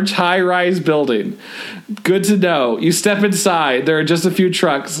large high-rise building. Good to know. You step inside. There are just a few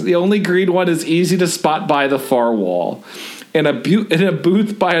trucks. The only green one is easy to spot by the far wall. In a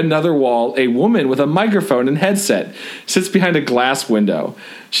booth by another wall, a woman with a microphone and headset sits behind a glass window.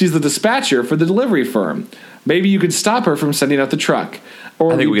 She's the dispatcher for the delivery firm. Maybe you could stop her from sending out the truck.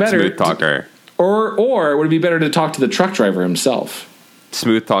 Or I think we could smooth talk her. Or would it be better to talk to the truck driver himself?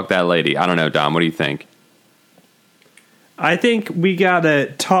 Smooth talk that lady. I don't know, Dom. What do you think? I think we gotta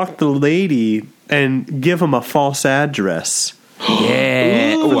talk the lady and give him a false address.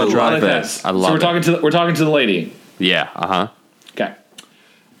 Yeah. Ooh, I love this. I love it. So we're talking to the lady. Yeah. Okay.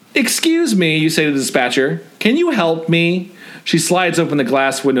 Excuse me, you say to the dispatcher. Can you help me? She slides open the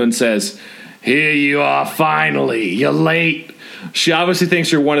glass window and says, "Here you are, finally. You're late." She obviously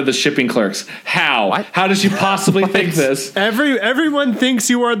thinks you're one of the shipping clerks. How? What? How does she possibly think this? Everyone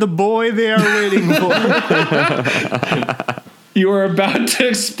thinks you are the boy they are waiting for. You are about to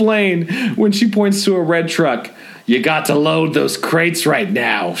explain when she points to a red truck. You got to load those crates right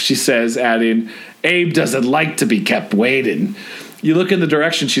now, she says, adding, Abe doesn't like to be kept waiting. You look in the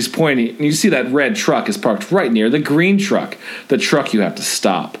direction she's pointing, and you see that red truck is parked right near the green truck, the truck you have to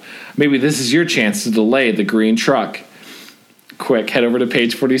stop. Maybe this is your chance to delay the green truck. Quick, head over to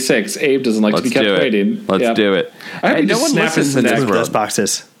page 46. Abe doesn't like to be kept waiting. Let's do it. I hope no one listens to those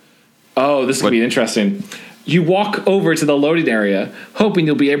boxes. Oh, this could be interesting. You walk over to the loading area, hoping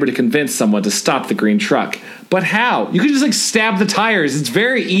you'll be able to convince someone to stop the green truck. But how? You can just stab the tires. It's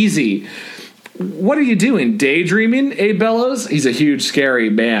very easy. What are you doing? Daydreaming? Abe bellows. He's a huge, scary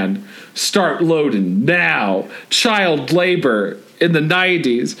man. Start loading now. Child labor. In the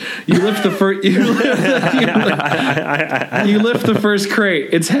 90s, you lift the first you lift the first crate.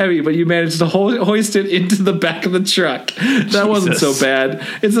 It's heavy, but you manage to hoist it into the back of the truck. That wasn't so bad.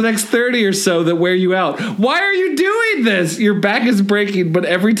 It's the next 30 or so that wear you out. Why are you doing this? Your back is breaking, but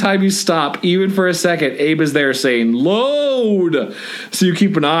every time you stop, even for a second, Abe is there saying, load! So you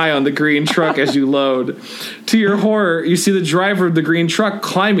keep an eye on the green truck as you load. To your horror, you see the driver of the green truck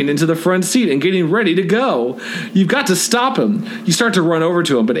climbing into the front seat and getting ready to go. You've got to stop him. You start to run over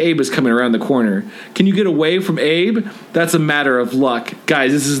to him, but Abe is coming around the corner. Can you get away from Abe? That's a matter of luck.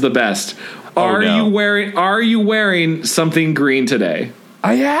 Guys, this is the best. Are you wearing something green today?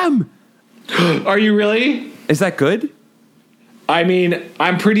 I am. Are you really? Is that good? I mean,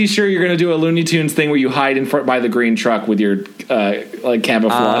 I'm pretty sure you're going to do a Looney Tunes thing where you hide in front by the green truck with your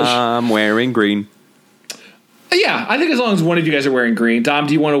camouflage. I'm wearing green. Yeah, I think as long as one of you guys are wearing green. Dom,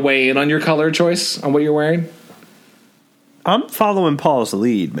 do you want to weigh in on your color choice on what you're wearing? I'm following Paul's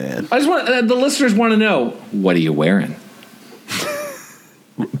lead, man. I just want the listeners want to know, what are you wearing?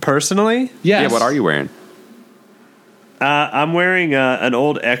 Personally? Yes. Yeah, what are you wearing? I'm wearing an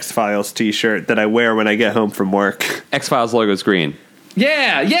old X-Files t-shirt that I wear when I get home from work. X-Files logo's green.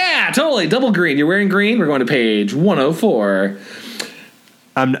 Yeah, totally. Double green. You're wearing green? We're going to page 104.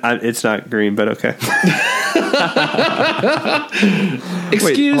 It's not green, but okay.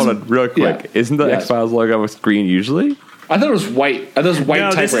 Wait, hold on real quick. Yeah. Isn't the X-Files logo green usually? I thought it was white. I thought it was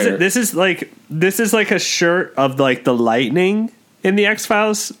white typewriter. This is like a shirt of like the lightning in the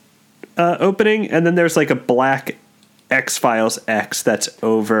X-Files opening, and then there's like a black X-Files X that's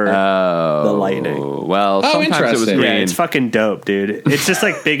over the lightning. Well, sometimes it was green. Yeah, it's fucking dope, dude. It's just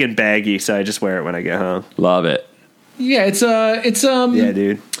like big and baggy, so I just wear it when I get home. Love it. Yeah, it's yeah,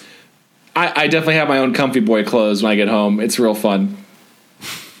 dude. I definitely have my own comfy boy clothes when I get home. It's real fun.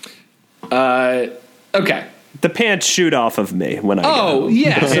 Okay. The pants shoot off of me when I get home. Oh,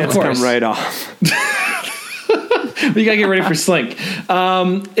 yes, the of pants course. come right off. You gotta get ready for Slink.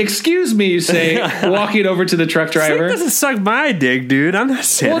 Excuse me, you say, walking over to the truck driver. Slink doesn't suck my dick, dude. I'm not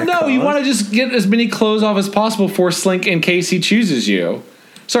Santa Well, no, Claus. you want to just get as many clothes off as possible for Slink in case he chooses you.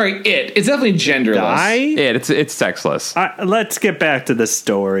 Sorry, it's definitely genderless. It's sexless. Let's get back to the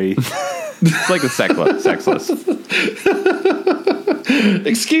story. It's like the sexless.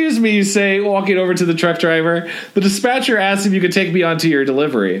 Excuse me, you say, walking over to the truck driver. The dispatcher asks if you could take me onto your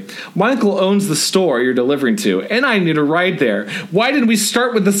delivery. My uncle owns the store you're delivering to, and I need a ride there. Why didn't we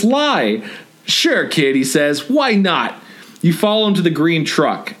start with this lie? Sure, kid, he says. Why not? You follow him to the green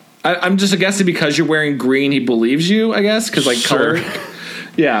truck. I'm just guessing because you're wearing green, he believes you, I guess? Because, like, color.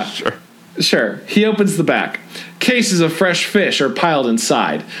 Yeah. Sure. He opens the back. Cases of fresh fish are piled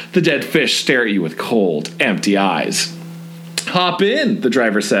inside. The dead fish stare at you with cold, empty eyes. Hop in, the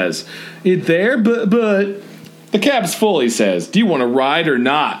driver says. It there? But the cab's full, he says. Do you want to ride or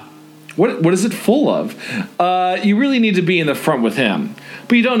not? What is it full of? You really need to be in the front with him.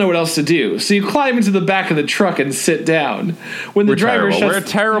 But you don't know what else to do. So you climb into the back of the truck and sit down. When the driver shuts, we're a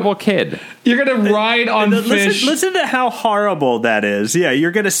terrible kid. You're going to ride on fish. Listen to how horrible that is. Yeah,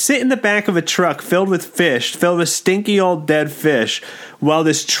 you're going to sit in the back of a truck filled with fish, filled with stinky old dead fish, while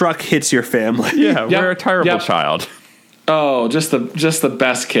this truck hits your family. Yeah, we're a terrible child. Oh, just the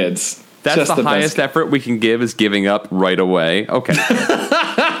best kids. That's just the highest effort we can give is giving up right away. Okay.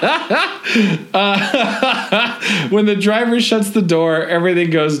 When the driver shuts the door,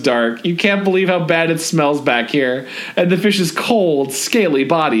 everything goes dark. You can't believe how bad it smells back here. And the fish's cold, scaly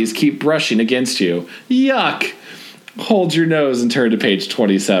bodies keep brushing against you. Yuck. Hold your nose and turn to page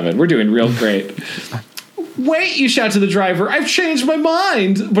 27. We're doing real great. Wait, you shout to the driver. I've changed my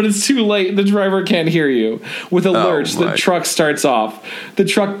mind. But it's too late. The driver can't hear you. With a lurch, the truck starts off. The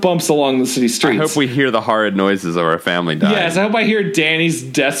truck bumps along the city streets. I hope we hear the horrid noises of our family dying. Yes, I hope I hear Danny's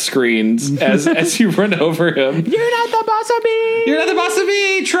death screens as you run over him. You're not the boss of me! You're not the boss of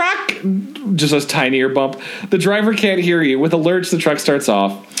me, truck! Just a tinier bump. The driver can't hear you. With a lurch, the truck starts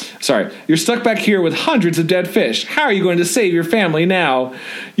off. Sorry, you're stuck back here with hundreds of dead fish. How are you going to save your family now?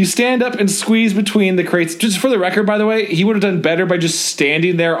 You stand up and squeeze between the crates. Just for the record, by the way, he would have done better by just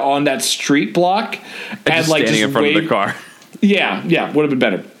standing there on that street block and like standing in front of the car. Yeah, would have been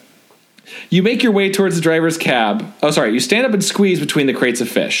better. You make your way towards the driver's cab. Oh, sorry. You stand up and squeeze between the crates of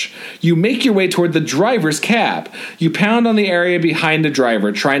fish. You make your way toward the driver's cab. You pound on the area behind the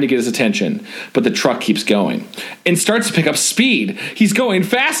driver, trying to get his attention. But the truck keeps going and starts to pick up speed. He's going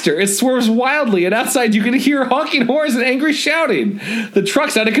faster. It swerves wildly, and outside you can hear honking horns and angry shouting. The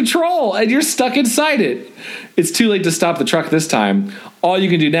truck's out of control, and you're stuck inside it. It's too late to stop the truck this time. All you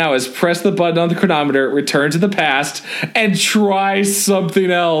can do now is press the button on the chronometer, return to the past, and try something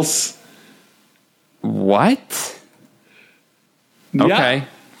else. What? Okay.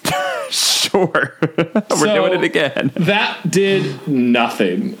 Sure. We're doing it again. That did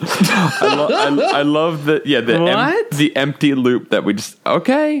nothing. I love the empty loop that we just...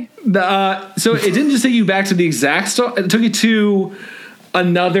 Okay. So it didn't just take you back to the exact store. It took you to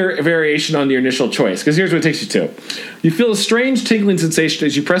another variation on your initial choice. Because here's what it takes you to. You feel a strange tingling sensation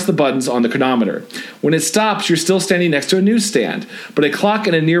as you press the buttons on the chronometer. When it stops, you're still standing next to a newsstand, but a clock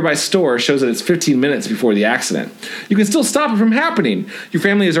in a nearby store shows that it's 15 minutes before the accident. You can still stop it from happening. Your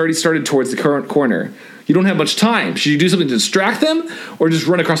family has already started towards the current corner. You don't have much time. Should you do something to distract them, or just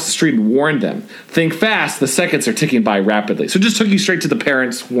run across the street and warn them? Think fast. The seconds are ticking by rapidly. So it just took you straight to the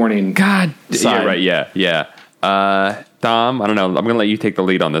parents' warning. God. Side. Yeah, right. Yeah. Dom, I don't know. I'm going to let you take the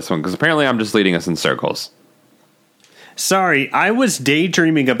lead on this one because apparently I'm just leading us in circles. Sorry, I was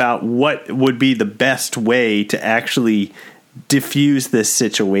daydreaming about what would be the best way to actually diffuse this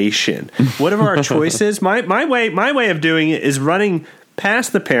situation. What are our choices? My way of doing it is running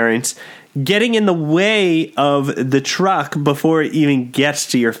past the parents, getting in the way of the truck before it even gets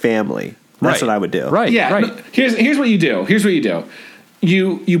to your family. That's what I would do. Right. Yeah. Right. No, here's what you do.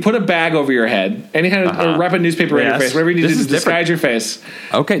 You put a bag over your head, any kind of or wrap a newspaper around your face, whatever you need to do to disguise your face.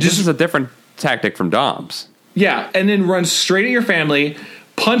 Okay, this is a different tactic from Dom's. Yeah, and then run straight at your family.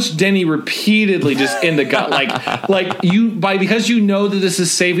 Punch Denny repeatedly just in the gut, because you know that this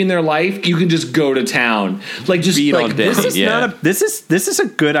is saving their life. You can just go to town, just beat on Denny. This is a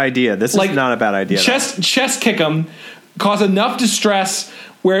good idea. This is not a bad idea. Chest kick them, cause enough distress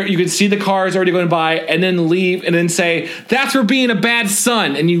where you can see the cars already going by, and then leave, and then say, "That's for being a bad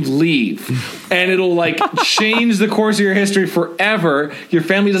son," and you leave, and it'll change the course of your history forever. Your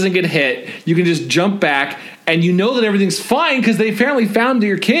family doesn't get hit. You can just jump back. And you know that everything's fine because they apparently found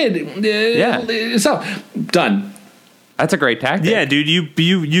your kid. So, done. That's a great tactic. Yeah, dude.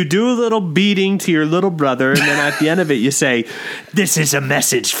 You do a little beating to your little brother, and then at the end of it, you say, "This is a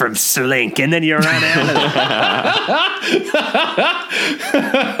message from Slink," and then you run out of it.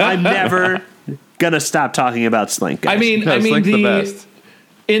 I'm never gonna stop talking about Slink, guys. I mean, Slink's the best.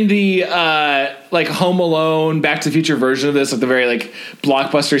 In the Home Alone, Back to the Future version of this, the very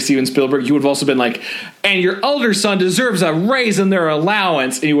blockbuster Steven Spielberg, you would have also been and your older son deserves a raise in their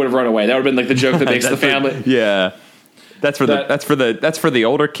allowance, and you would have run away. That would have been the joke that makes the family. Yeah, that's for the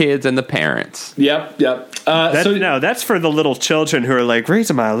older kids and the parents. Yep. That's for the little children who are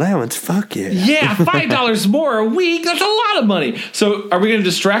raising my allowance. Fuck yeah. Yeah, $5 more a week. That's a lot of money. So, are we going to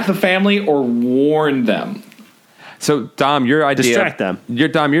distract the family or warn them? So, Dom, your idea... Distract them. Your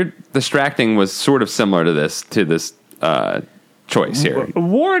distracting was sort of similar to this choice here.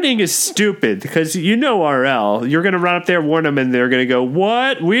 Warning is stupid because RL. You're going to run up there, warn them, and they're going to go,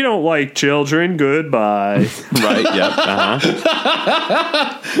 "What? We don't like children. Goodbye." Right, yep.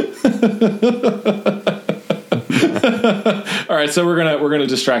 All right, so we're gonna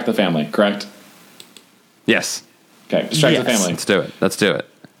distract the family, correct? Yes. Okay, distract the family. Let's do it.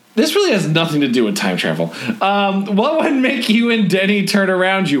 This really has nothing to do with time travel. What would make you and Denny turn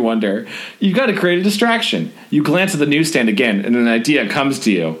around, you wonder? You've got to create a distraction. You glance at the newsstand again, and an idea comes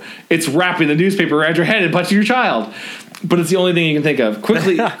to you. It's wrapping the newspaper around your head and punching your child. But it's the only thing you can think of.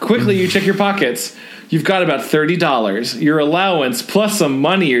 Quickly, you check your pockets. You've got about $30, your allowance, plus some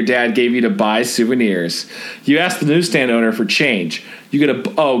money your dad gave you to buy souvenirs. You ask the newsstand owner for change. You get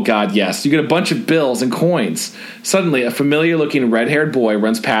you get a bunch of bills and coins. Suddenly, a familiar-looking red-haired boy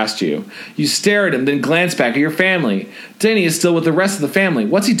runs past you. You stare at him, then glance back at your family. Denny is still with the rest of the family.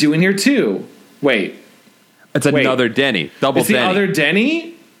 What's he doing here, too? Wait. It's another Denny. Double Denny. It's the other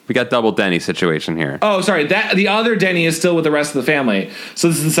Denny? We got double Denny situation here. Oh, sorry. The other Denny is still with the rest of the family. So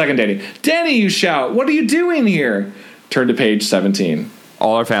this is the second Denny. Denny, you shout. What are you doing here? Turn to page 17.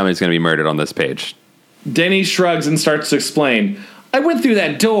 All our family is going to be murdered on this page. Denny shrugs and starts to explain. I went through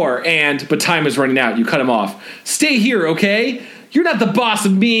that door but time is running out. You cut him off. Stay here, okay? You're not the boss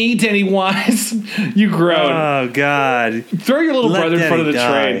of me, Denny whines. You groan. Oh, God. Throw your little brother in front of the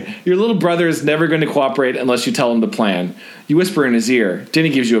train. Your little brother is never going to cooperate unless you tell him the plan. You whisper in his ear. Denny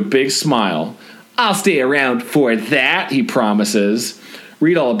gives you a big smile. I'll stay around for that, he promises.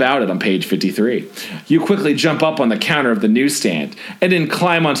 Read all about it on page 53. You quickly jump up on the counter of the newsstand and then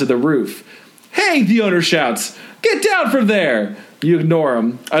climb onto the roof. Hey, the owner shouts. Get down from there. You ignore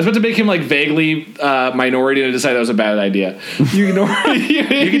him. I was about to make him vaguely minority and decide that was a bad idea. You ignore him. You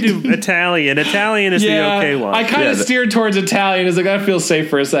can do Italian. Italian is the okay one. I kind of steered towards Italian. It's I feel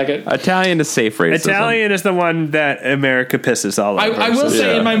safe for a second. Italian is safe racism. Italian is the one that America pisses all over. I will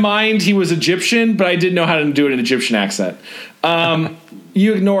say in my mind he was Egyptian, but I didn't know how to do it in an Egyptian accent.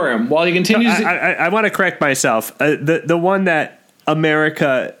 You ignore him while he continues. I want to correct myself. The one that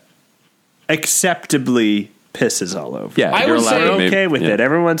America acceptably pisses all over. Yeah, I would say we're okay with it.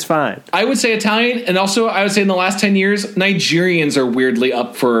 Everyone's fine. I would say Italian, and also I would say in the last 10 years, Nigerians are weirdly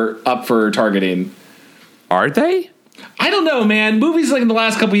up for targeting. Are they? I don't know, man. Movies in the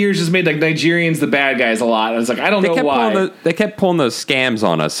last couple of years just made Nigerians the bad guys a lot. I was I don't know why. They kept pulling those scams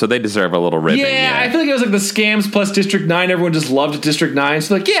on us, so they deserve a little ribbing. Yeah, I feel it was the scams plus District 9. Everyone just loved District 9.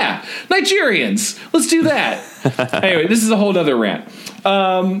 So Nigerians, let's do that. Anyway, this is a whole other rant.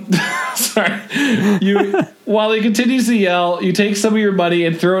 Sorry. While he continues to yell, you take some of your money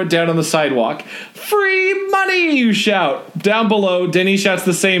and throw it down on the sidewalk. Free money, you shout. Down below, Denny shouts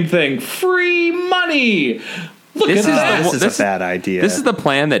the same thing. Free money. Look at that. This is a bad idea. This is the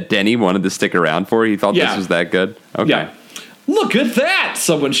plan that Denny wanted to stick around for. He thought this was that good. Okay. Yeah. Look at that,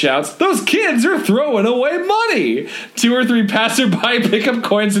 someone shouts. Those kids are throwing away money. 2 or 3 passerby pick up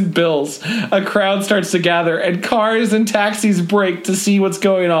coins and bills. A crowd starts to gather, and cars and taxis break to see what's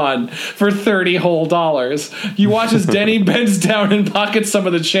going on for $30 whole. You watch as Denny bends down and pockets some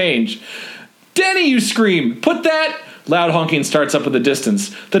of the change. Denny, you scream. Put that Loud honking starts up in the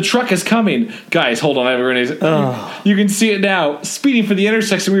distance. The truck is coming. Guys, hold on. You can see it now. Speeding for the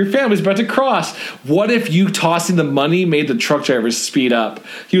intersection where your family's about to cross. What if you tossing the money made the truck driver speed up?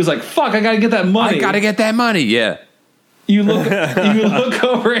 He was like, fuck, I gotta get that money. Yeah. You look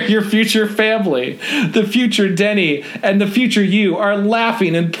over at your future family. The future Denny and the future you are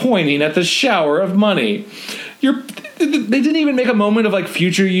laughing and pointing at the shower of money. They didn't even make a moment of like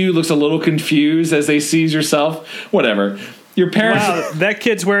future you looks a little confused as they sees yourself. Whatever. Your parents. Wow, that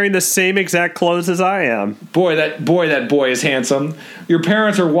kid's wearing the same exact clothes as I am. Boy, that boy is handsome. Your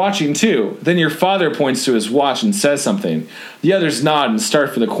parents are watching too. Then your father points to his watch and says something. The others nod and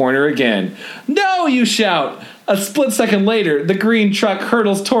start for the corner again. No, you shout. A split second later, the green truck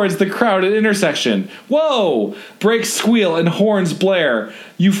hurtles towards the crowded intersection. Whoa! Brakes squeal and horns blare.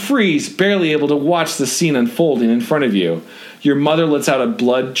 You freeze, barely able to watch the scene unfolding in front of you. Your mother lets out a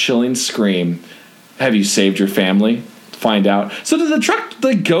blood-chilling scream. Have you saved your family? Find out. So did the truck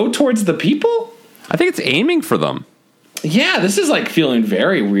go towards the people? I think it's aiming for them. Yeah, this is like feeling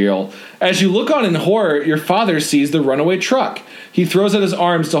very real. As you look on in horror, your father sees the runaway truck. He throws out his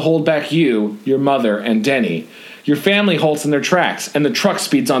arms to hold back you, your mother, and Denny. Your family halts in their tracks, and the truck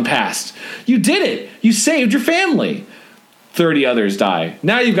speeds on past. You did it! You saved your family! 30 others die.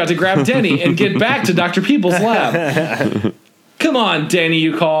 Now you've got to grab Denny and get back to Dr. Peoples' lab. Come on, Denny,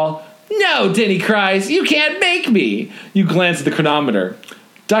 you call. No, Denny cries. You can't make me. You glance at the chronometer.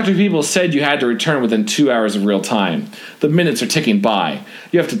 Dr. Peoples said you had to return within 2 hours of real time. The minutes are ticking by.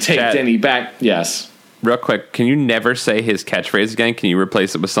 You have to take Denny back. Yes. Real quick, can you never say his catchphrase again? Can you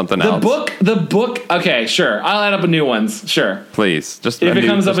replace it with something else? The book. Okay, sure. I'll add up a new ones. Sure. Please, just if it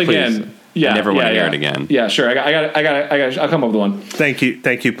comes up again. Yeah, I never want to hear it again. Yeah, sure. I got. I'll come up with one. Thank you,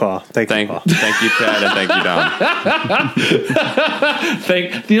 Paul. Thank you, Paul. Thank you, Chad, and thank you,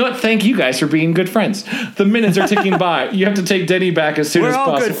 Dom. You know what? Thank you guys for being good friends. The minutes are ticking by. You have to take Denny back as soon as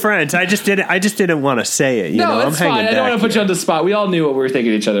possible. We're all good friends. I just didn't want to say it. No, it's fine. I don't want to put you on the spot. We all knew what we were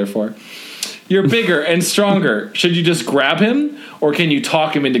thanking each other for. You're bigger and stronger. Should you just grab him, or can you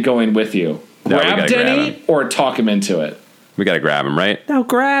talk him into going with you? Grab Denny, or talk him into it? We got to grab him, right? No,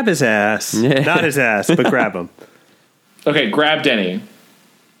 grab his ass. Yeah. Not his ass, but grab him. Okay, grab Denny.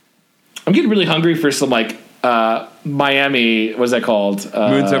 I'm getting really hungry for some, Miami, what's that called?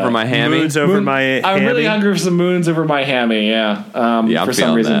 Moons over my hammy? Moons over my hammy. I'm really hungry for some moons over my hammy, yeah. I'm for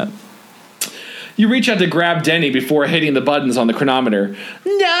some reason. That. You reach out to grab Denny before hitting the buttons on the chronometer.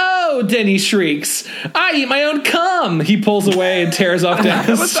 No, Denny shrieks. I eat my own cum. He pulls away and tears off down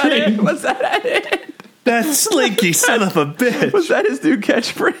the street. Was that it? That slinky son of a bitch. Was that his new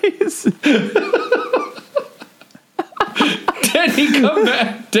catchphrase?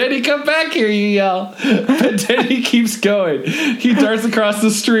 Denny, come back here, you yell. But Denny keeps going. He darts across the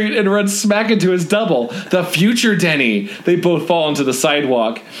street and runs smack into his double, the future Denny. They both fall onto the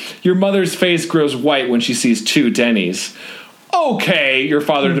sidewalk. Your mother's face grows white when she sees two Dennys. Okay, your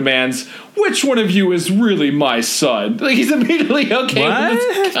father demands, which one of you is really my son? He's immediately okay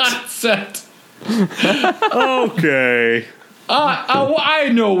with this concept. Okay. I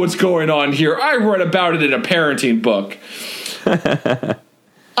know what's going on here. I read about it in a parenting book.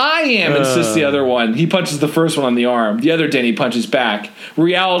 I am, insists the other one. He punches the first one on the arm. The other Denny punches back.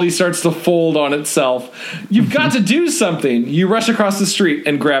 Reality starts to fold on itself. You've got to do something. You rush across the street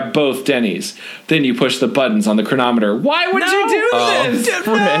and grab both Dennys. Then you push the buttons on the chronometer. Why would you do this?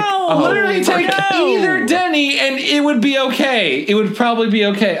 No! Literally take either Denny and it would be okay. It would probably be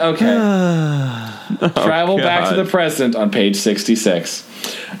okay. Okay. Travel back to the present on page 66.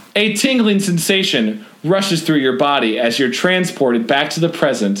 A tingling sensation rushes through your body as you're transported back to the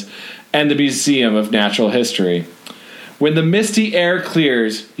present and the Museum of Natural History. When the misty air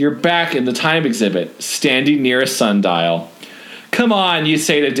clears, you're back in the time exhibit, standing near a sundial. Come on, you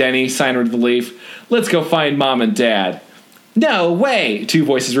say to Denny, sign with the leaf. Let's go find Mom and Dad. No way, two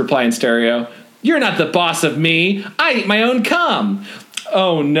voices reply in stereo. You're not the boss of me. I eat my own cum.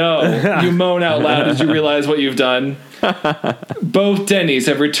 Oh no, you moan out loud as you realize what you've done. Both Dennys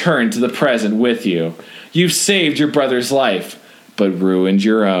have returned to the present with you. You've saved your brother's life, but ruined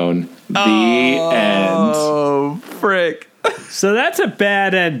your own. The end. Oh, frick. So that's a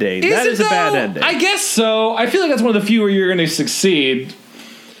bad ending. That is a bad ending. I guess so. I feel like that's one of the few where you're going to succeed.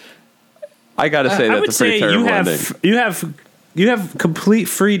 I got to say that's a pretty terrible ending. You have complete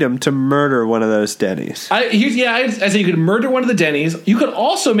freedom to murder one of those Dennys. I say you could murder one of the Dennys. You could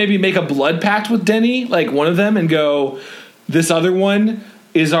also maybe make a blood pact with Denny, like one of them, and go, this other one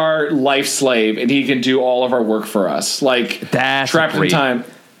is our life slave, and he can do all of our work for us. Like, that's trapped in time.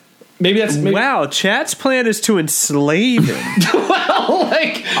 Maybe that's wow. Chad's plan is to enslave him. well,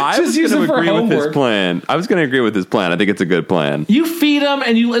 like I was going to agree with his plan. I was going to agree with his plan. I think it's a good plan. You feed him,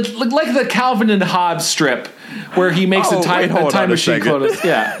 and you like the Calvin and Hobbes strip where he makes a time machine clone.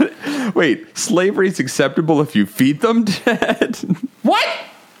 Yeah. Wait, slavery is acceptable if you feed them, Chad? What?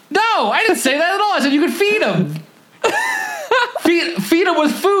 No, I didn't say that at all. I said you could feed them. Feed them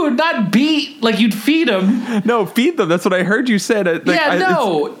with food, not beat like you'd feed them. No, feed them. That's what I heard you said.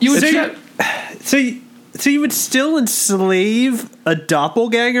 You would so you would still enslave a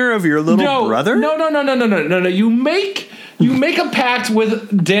doppelganger of your little brother? No. You make a pact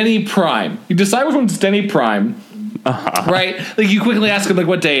with Denny Prime. You decide which one's Denny Prime. Right? Like you quickly ask him like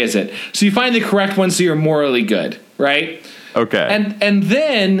what day is it? So you find the correct one so you're morally good, right? Okay. And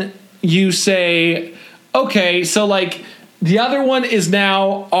then you say, okay, so like the other one is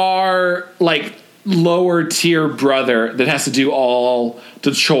now our like lower tier brother that has to do all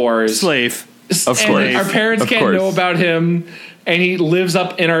the chores. Slave. Of course. Our parents can't know about him, and he lives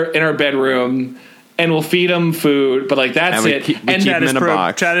up in our bedroom, and we'll feed him food, but like that's it. And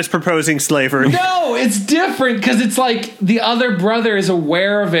Chad is proposing slavery. No, it's different because it's like the other brother is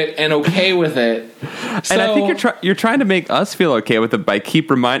aware of it and okay with it. And I think you're trying to make us feel okay with it by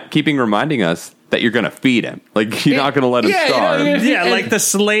keeping reminding us that you're going to feed him. Like you're not going to let him starve.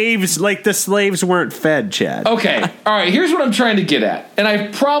 Like the slaves weren't fed, Chad. Okay. All right. Here's what I'm trying to get at. And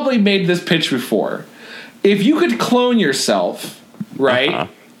I've probably made this pitch before. If you could clone yourself, right?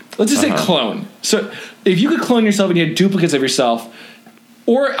 Let's just say clone. So if you could clone yourself and you had duplicates of yourself,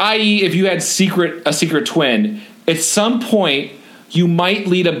 or i.e. if you had a secret twin, at some point you might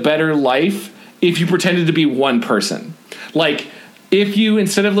lead a better life if you pretended to be one person. Like, if you,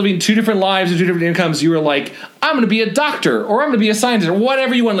 instead of living two different lives and two different incomes, you were like, I'm going to be a doctor or I'm going to be a scientist or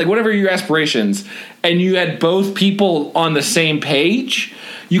whatever you want, like whatever your aspirations, and you had both people on the same page,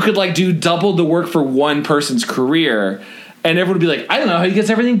 you could like do double the work for one person's career, and everyone would be like, I don't know how he gets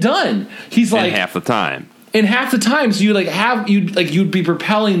everything done. He's like, in half the time. In half the time, so you'd be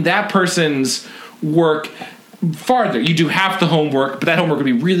propelling that person's work farther. You do half the homework, but that homework would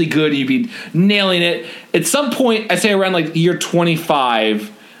be really good and you'd be nailing it. At some point, I say around like year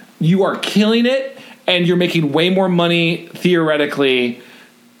 25, you are killing it and you're making way more money theoretically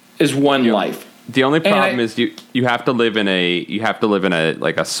as one life. The only problem is you have to live in a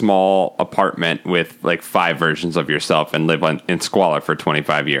like a small apartment with like 5 versions of yourself and live in squalor for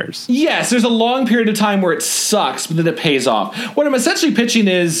 25 years. Yes, there's a long period of time where it sucks, but then it pays off. What I'm essentially pitching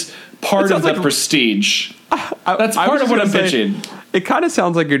is part of the prestige. That's part of what I'm pitching. It kind of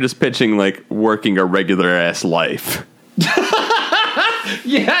sounds like you're just pitching like working a regular ass life.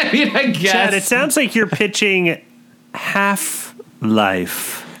 Yeah, I mean, I guess. Chad, it sounds like you're pitching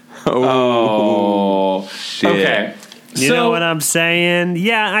Half-Life. Oh, shit. Okay. You know what I'm saying?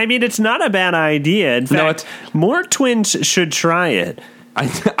 Yeah, I mean, it's not a bad idea. In fact, more twins should try it. I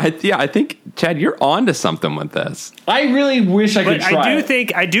think, Chad, you're on to something with this. I really wish I could try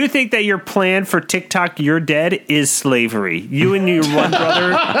it. I do think that your plan for TikTok You're Dead is slavery. You and your one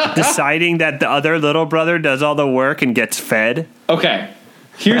brother deciding that the other little brother does all the work and gets fed. Okay.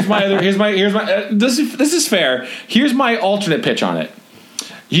 This is fair. Here's my alternate pitch on it.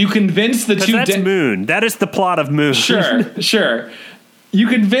 You convince the two... That's Moon. That is the plot of Moon. Sure. You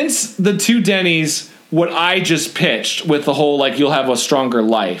convince the two Denny's what I just pitched with the whole, like, you'll have a stronger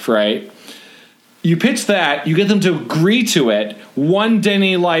life, right? You pitch that, you get them to agree to it, one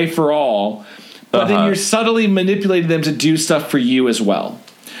Denny life for all, but then you're subtly manipulating them to do stuff for you as well.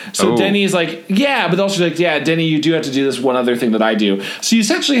 So Denny's like, yeah, but also like, yeah, Denny, you do have to do this one other thing that I do. So you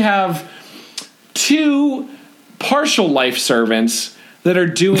essentially have 2 partial life servants that are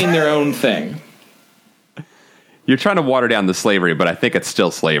doing their own thing. You're trying to water down the slavery, but I think it's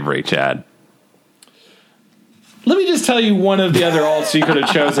still slavery, Chad. Let me just tell you one of the other alts you could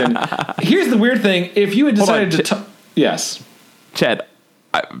have chosen. Here's the weird thing. If you had decided to... Yes. Chad,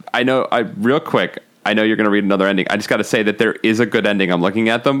 I know, real quick, I know you're going to read another ending. I just got to say that there is a good ending. I'm looking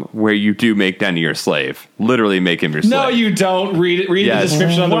at them where you do make Denny your slave. Literally make him your slave. No, you don't. Read the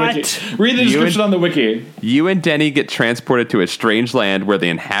description on the wiki. Read the description on the wiki. You and Denny get transported to a strange land where the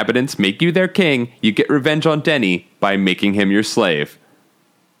inhabitants make you their king. You get revenge on Denny by making him your slave.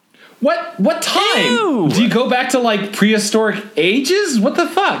 What time? Ew. Do you go back to like prehistoric ages? What the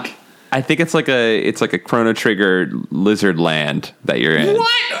fuck? I think it's like a Chrono Trigger lizard land that you're in.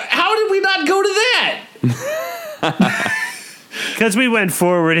 What? How did we not go to that? Because we went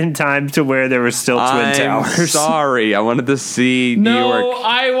forward in time to where there were still Twin Towers. Sorry, I wanted to see New York. No,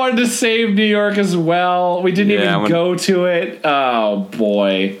 I wanted to save New York as well. We didn't even go to it. Oh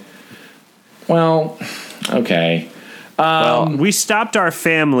boy. Well, okay. We stopped our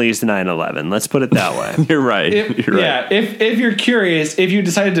families 9/11. Let's put it that way. You're right. Yeah, if you're curious, if you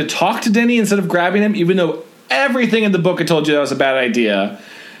decided to talk to Denny instead of grabbing him, even though everything in the book had told you that was a bad idea,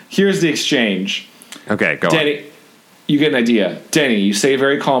 here's the exchange. Okay, go Denny, on. you get an idea. Denny, you say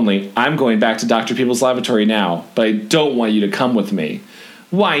very calmly, I'm going back to Dr. Peoples' laboratory now, but I don't want you to come with me.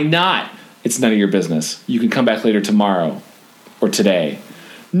 Why not? It's none of your business. You can come back later tomorrow or today.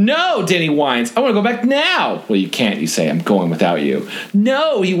 No, Denny whines. I want to go back now. Well, you can't, you say. I'm going without you.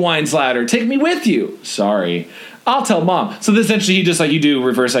 No, he whines louder. Take me with you. Sorry. I'll tell Mom. So essentially, he just like you do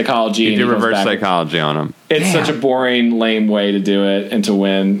reverse psychology. You do reverse psychology on him. It's such a boring, lame way to do it and to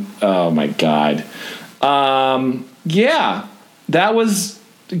win. Oh, my God. Yeah. That was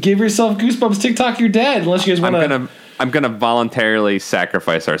give yourself goosebumps. TikTok, you're dead. Unless you guys want to... I'm gonna voluntarily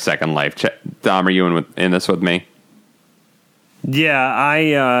sacrifice our second life. Dom, are you in this with me? Yeah,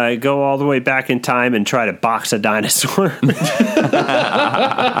 I go all the way back in time and try to box a dinosaur.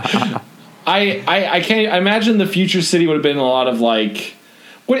 I can't imagine the future city would have been a lot of like.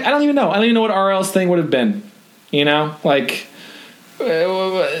 I don't even know. I don't even know what RL's thing would have been. You know, like what's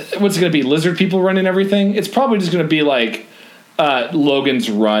it going to be? Lizard people running everything? It's probably just going to be like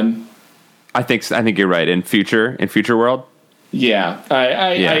Logan's Run. I think you're right. In future world. Yeah,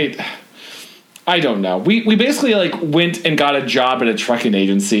 I don't know. We basically like went and got a job at a trucking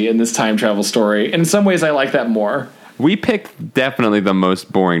agency in this time travel story. And in some ways, I like that more. We picked definitely the most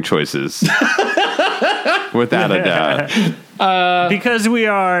boring choices, without a doubt. Because we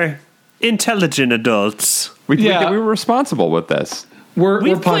are intelligent adults. We were responsible with this. We're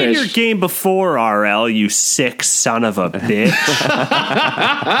played punished. your game before, RL, you sick son of a bitch.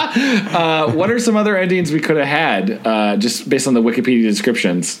 What are some other endings we could have had, just based on the Wikipedia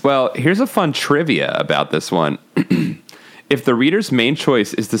descriptions? Well, here's a fun trivia about this one. If the reader's main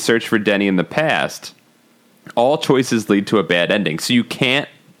choice is to search for Denny in the past, all choices lead to a bad ending. So you can't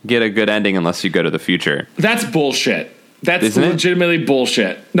get a good ending unless you go to the future. That's bullshit. That's Isn't legitimately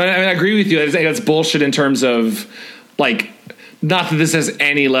bullshit. No, I mean, I agree with you. I think that's bullshit in terms of, like... Not that this has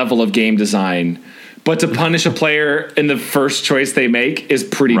any level of game design, but to punish a player in the first choice they make is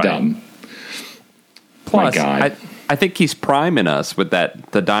pretty dumb. Plus, My God. I think he's priming us with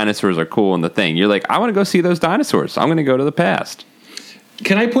that the dinosaurs are cool and the thing. You're like, I want to go see those dinosaurs. I'm going to go to the past.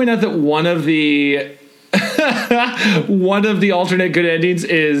 Can I point out that one of the alternate good endings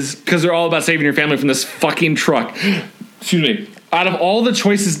is because they're all about saving your family from this fucking truck. Excuse me. Out of all the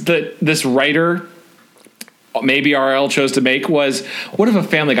choices that this writer... maybe RL chose to make was, what if a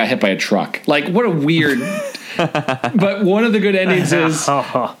family got hit by a truck? Like, what a weird... But one of the good endings is...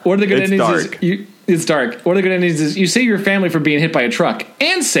 It's dark. One of the good endings is you save your family from being hit by a truck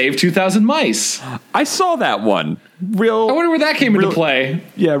and save 2,000 mice. I saw that one. I wonder where that came into play.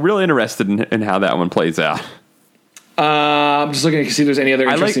 Yeah, real interested in how that one plays out. I'm just looking to see if there's any other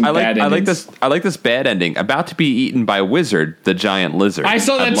interesting bad endings. I like this bad ending. About to be eaten by Wizard, the giant lizard. I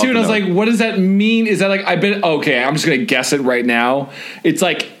saw that too, and I was like, what does that mean? Is that like, okay, I'm just going to guess it right now. It's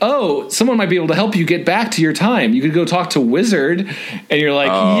like, oh, someone might be able to help you get back to your time. You could go talk to Wizard, and you're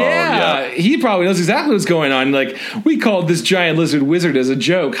like, he probably knows exactly what's going on. Like, we called this giant lizard Wizard as a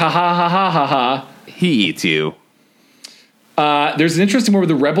joke. Ha ha ha ha ha ha. He eats you. There's an interesting one where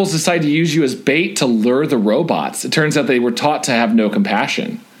the rebels decide to use you as bait to lure the robots. It turns out they were taught to have no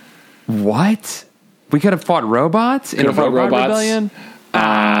compassion. What? We could have fought robots in a robot rebellion?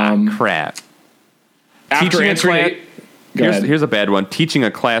 Crap. After answering... Here's a bad one. Teaching a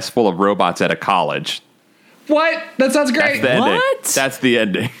class full of robots at a college. What? That sounds great. That's the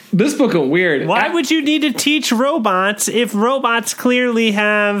ending. This book is weird. Why would you need to teach robots if robots clearly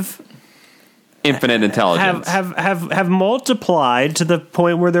have... infinite intelligence have multiplied to the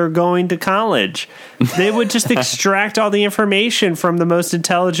point where they're going to college? They would just extract all the information from the most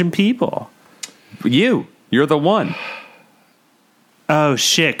intelligent people. You're the one. Oh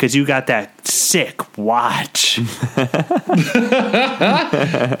shit, because you got that sick watch.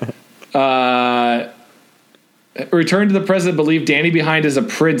 Return to the present. Believe Danny behind is a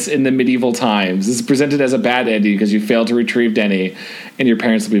prince in the medieval times. This is presented as a bad ending because you failed to retrieve Denny, and your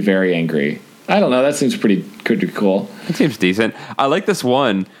parents will be very angry. I don't know. That seems pretty cool. That seems decent. I like this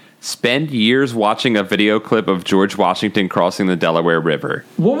one. Spend years watching a video clip of George Washington crossing the Delaware River.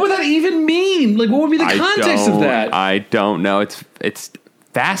 What would that even mean? Like, what would be the context of that? I don't know. It's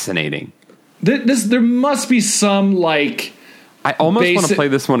fascinating. There must be some, like... I almost want to play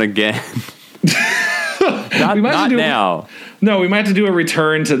this one again. not now. No, we might have to do a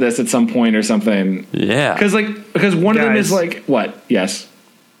return to this at some point or something. Yeah. Because one of them is like... What? Yes.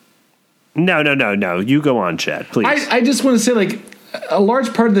 No. You go on, Chad, please. I just want to say, like, a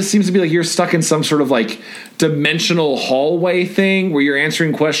large part of this seems to be like you're stuck in some sort of like dimensional hallway thing where you're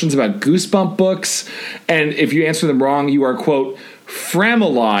answering questions about Goosebump books, and if you answer them wrong, you are, quote,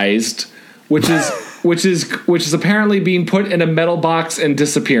 framilized, which is apparently being put in a metal box and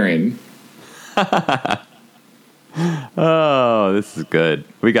disappearing. Oh, this is good.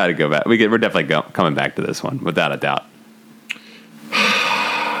 We got to go back. We're definitely coming back to this one without a doubt.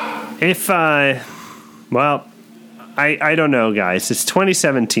 I don't know, guys. It's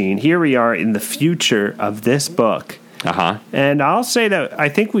 2017. Here we are in the future of this book. And I'll say that I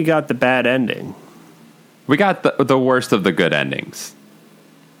think we got the bad ending. We got the worst of the good endings.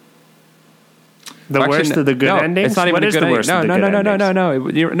 Worst of the good endings? It's not even a good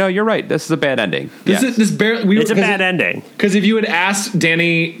ending. No, you're right. This is a bad ending. It's a bad ending. Because if you had asked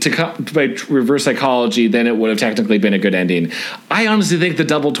Danny to come by reverse psychology, then it would have technically been a good ending. I honestly think the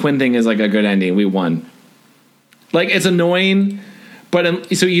double twin thing is like a good ending. We won. Like, it's annoying,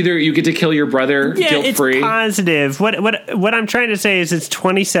 but so either you get to kill your brother guilt-free. It's positive. What I'm trying to say is it's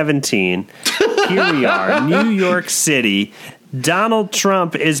 2017. Here we are, New York City. Donald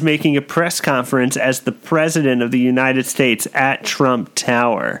Trump is making a press conference as the president of the United States at Trump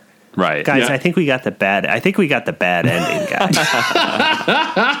Tower. Right, guys. Yeah. I think we got the bad ending, guys.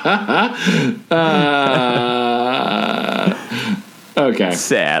 Okay.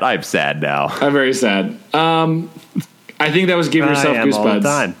 Sad. I'm sad now. I'm very sad. I think that was give yourself goosebumps. All the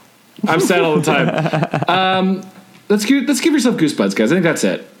time. I'm sad all the time. Let's give yourself goosebumps, guys. I think that's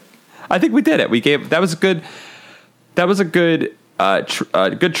it. I think we did it. That was a good. That was a good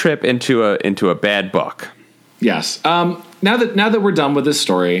good trip into a bad book. Yes. Now that we're done with this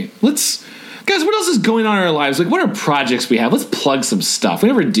story, guys, what else is going on in our lives? Like, what are projects we have? Let's plug some stuff. We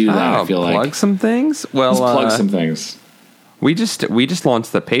never do that. I feel like plug some things. Well, let's plug some things. We just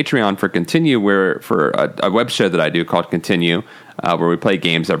launched the Patreon for Continue, for a web show that I do called Continue, where we play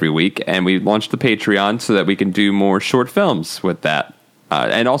games every week, and we launched the Patreon so that we can do more short films with that,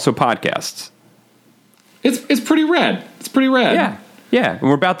 and also podcasts. It's pretty rad. It's pretty rad. Yeah. And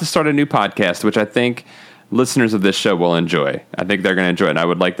we're about to start a new podcast, which I think listeners of this show will enjoy. I think they're going to enjoy it, and I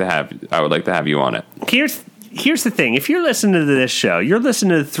would like to have you on it. Here's the thing: if you're listening to this show, you're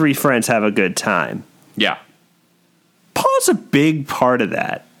listening to Three Friends Have a Good Time. Yeah. Paul's a big part of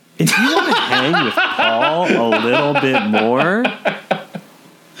that. If you want to hang with Paul a little bit more,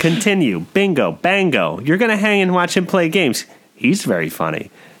 Continue, bingo, bango. You're going to hang and watch him play games. He's very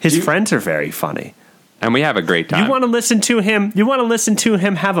funny. His friends are very funny. And we have a great time. You want to listen to him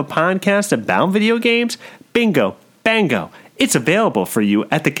have a podcast about video games? Bingo, bango. It's available for you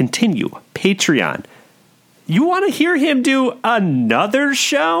at the Continue Patreon. You want to hear him do another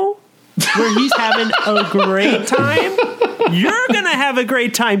show where he's having a great time? You're going to have a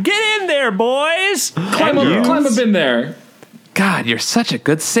great time. Get in there, boys. Climb up in there. God, you're such a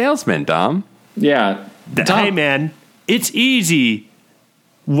good salesman, Dom. Yeah. Hey, man, it's easy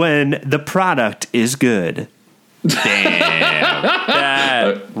when the product is good. Damn.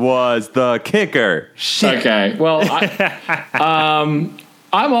 That was the kicker. Shit. Okay. Well,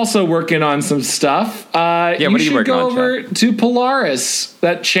 I'm also working on some stuff. What are you working on? Go over to Polaris,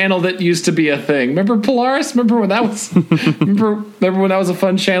 that channel that used to be a thing. Remember Polaris? Remember when that was? remember when that was a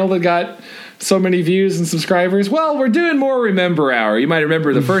fun channel that got so many views and subscribers? Well, we're doing more Remember Hour. You might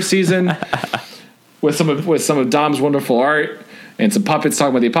remember the first season with some of Dom's wonderful art and some puppets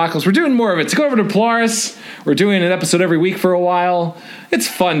talking about the apocalypse. We're doing more of it. So go over to Polaris. We're doing an episode every week for a while. It's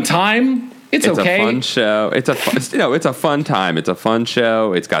fun time. It's okay. A fun show. It's a fun time. It's a fun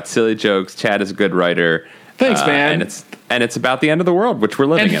show. It's got silly jokes. Chad is a good writer. Thanks, man. And it's about the end of the world, which we're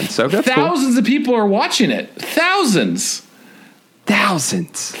living in. So that's thousands of people are watching it. Thousands. Can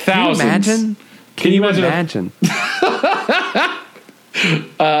you imagine? Can you imagine?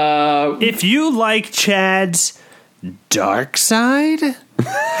 If you like Chad's dark side,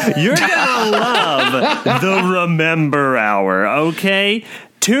 you're gonna love the Remember Hour, okay?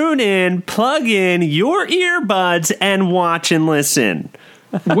 Tune in, plug in your earbuds, and watch and listen.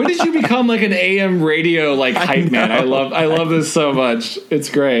 When did you become like an AM radio hype man? I love this so much. It's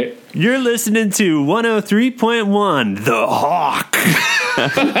great. You're listening to 103.1 The Hawk.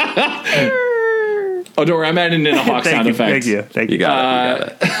 Oh, don't worry, I'm adding in a Hawk sound effect. Thank you. You got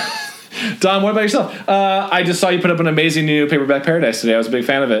it. Don, what about yourself? I just saw you put up an amazing new Paperback Paradise today. I was a big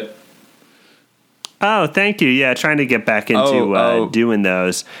fan of it. Oh, thank you. Yeah, trying to get back into doing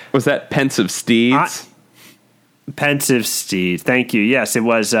those. Was that Pensive Steeds? Pensive Steeds. Thank you. Yes, it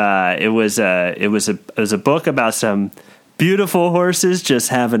was. It was a book about some beautiful horses just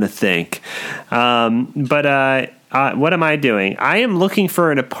having a think. But what am I doing? I am looking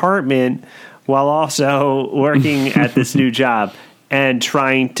for an apartment while also working at this new job. and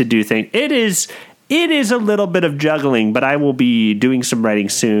trying to do things. It is a little bit of juggling, but I will be doing some writing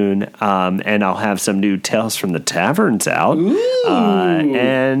soon, and I'll have some new Tales from the Taverns out.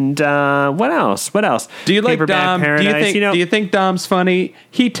 And what else? Do you like Paperback Dom? Paradise, Do you think Dom's funny?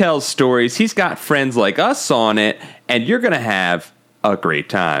 He tells stories. He's got friends like us on it, and you're going to have a great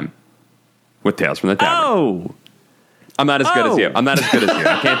time with Tales from the Tavern. Oh, I'm not as good as you. I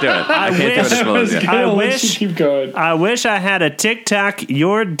can't do it. I can't do it as well as you. Keep going. I wish I had a TikTok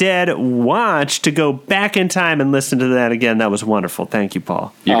You're Dead watch to go back in time and listen to that again. That was wonderful. Thank you,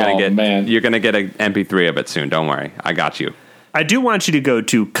 Paul. You're gonna get an MP3 of it soon. Don't worry. I got you. I do want you to go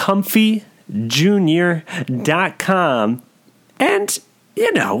to comfyjunior.com and,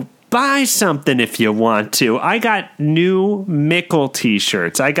 buy something if you want to. I got new Mickle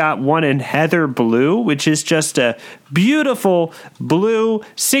t-shirts. I got one in heather blue, which is just a beautiful blue,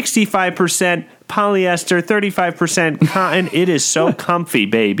 65% polyester, 35% cotton. It is so comfy,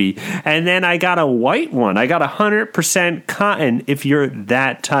 baby. And then I got a white one. I got 100% cotton if you're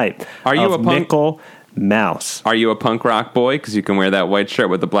that type. Are you a punk? Mickle Mouse. Are you a punk rock boy? Because you can wear that white shirt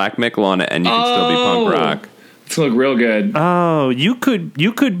with the black Mickle on it, and you can still be punk rock. It's gonna look real good. Oh, you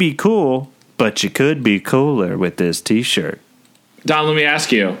could be cool, but you could be cooler with this t-shirt. Don, let me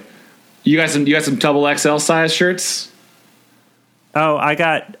ask you. You got some double XL size shirts? Oh, I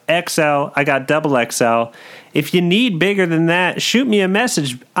got XL, I got double XL. If you need bigger than that, shoot me a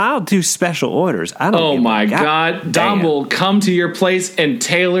message. I'll do special orders. Oh my God. Don will come to your place and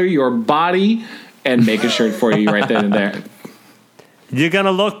tailor your body and make a shirt for you right then and there. You're going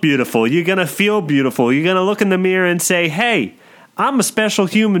to look beautiful. You're going to feel beautiful. You're going to look in the mirror and say, hey, I'm a special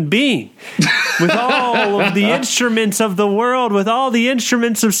human being with all of the instruments of the world, with all the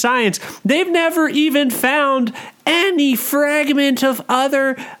instruments of science. They've never even found any fragment of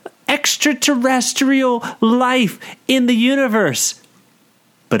other extraterrestrial life in the universe.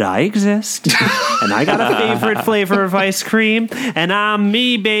 But I exist, and I got a favorite flavor of ice cream, and I'm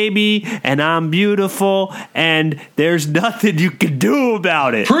me, baby, and I'm beautiful, and there's nothing you can do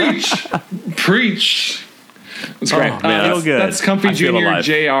about it. Preach. That's great. Man, feel good. That's Comfy Junior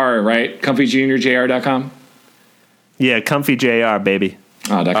JR, right? ComfyJuniorJR.com? Yeah, Comfy JR, baby.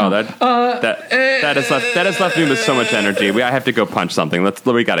 .com. That has left me with so much energy. I have to go punch something.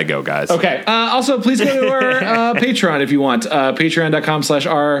 We got to go, guys. Okay. Also, please go to our Patreon if you want.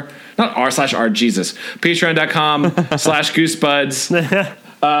 Patreon.com/r, not r/r, Jesus. Patreon.com/goosebuds.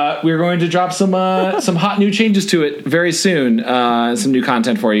 We're going to drop some hot new changes to it very soon. Some new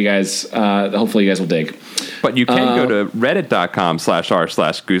content for you guys. Hopefully you guys will dig. But you can go to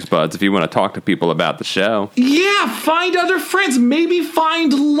reddit.com/r/goosebuds if you want to talk to people about the show. Yeah, find other friends. Maybe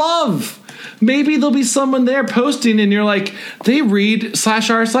find love. Maybe there'll be someone there posting and you're like, they read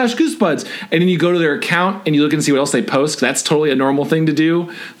 /r/goosebuds. And then you go to their account and you look and see what else they post. That's totally a normal thing to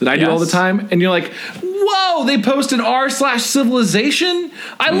do that I do all the time. And you're like, whoa, they posted r/civilization.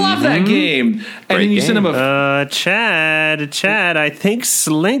 I love that game. And then you send them a Chad, I think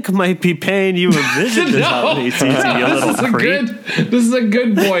Slink might be paying you a visit this holiday season, you little creep. This is a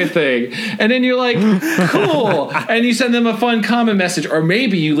good boy thing. And then you're like, cool. And you send them a fun comment message, or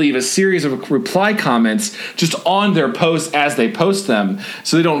maybe you leave a series of reply comments just on their posts as they post them,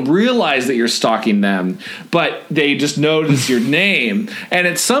 so they don't realize that you're stalking them, but they just notice your name. And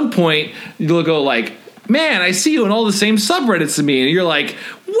at some point you'll go like, man, I see you in all the same subreddits to me. And you're like,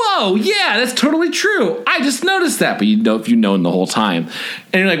 whoa, yeah, that's totally true. I just noticed that. But if you've known the whole time.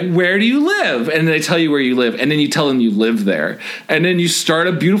 And you're like, where do you live? And they tell you where you live. And then you tell them you live there. And then you start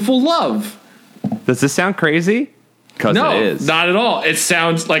a beautiful love. Does this sound crazy? Because no, it is. Not at all. It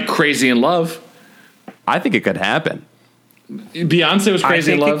sounds like Crazy in Love. I think it could happen. Beyonce was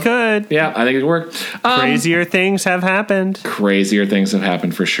Crazy in Love. I think it could. Yeah, I think it would work. Crazier things have happened. Crazier things have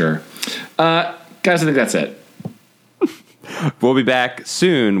happened for sure. Guys, I think that's it. We'll be back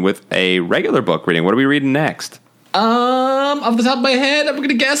soon with a regular book reading. What are we reading next? Off the top of my head, I'm going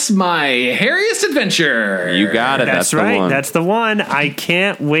to guess My Hairiest Adventure. You got it. That's right. The one. That's the one. I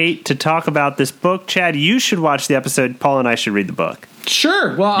can't wait to talk about this book. Chad, you should watch the episode. Paul and I should read the book.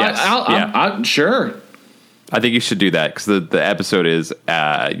 Sure. Well, yes. Sure. I think you should do that because the episode is,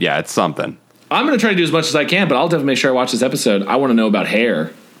 it's something. I'm going to try to do as much as I can, but I'll definitely make sure I watch this episode. I want to know about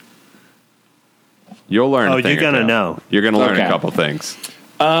hair. You'll learn. You're going to know. You're going to learn a couple things.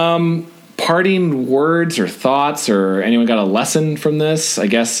 Parting words or thoughts, or anyone got a lesson from this? I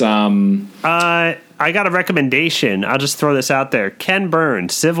guess. I got a recommendation. I'll just throw this out there. Ken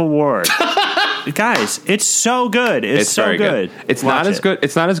Burns, Civil War. Guys, it's so good. It's so very good. It's not as good.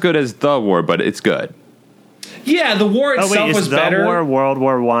 It's not as good as The War, but it's good. Yeah, The War itself was better. The War World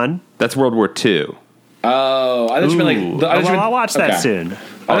War I? That's World War II. Oh, I thought you meant like. I'll watch that soon. I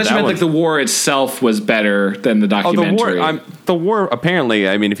thought you meant like the war itself was better than the documentary. The war. Apparently,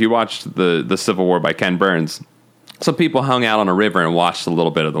 I mean, if you watched the Civil War by Ken Burns, some people hung out on a river and watched a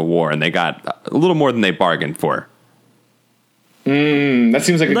little bit of the war, and they got a little more than they bargained for. That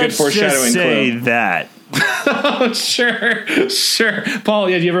seems like a good foreshadowing. Let's just say clue. that. Sure. Paul,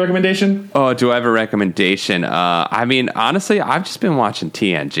 do you have a recommendation? Oh, do I have a recommendation? I mean, honestly, I've just been watching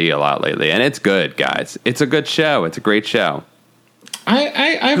TNG a lot lately, and it's good, guys. It's a good show. It's a great show.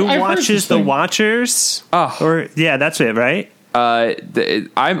 Who watches The Watchers? Oh, that's it, right?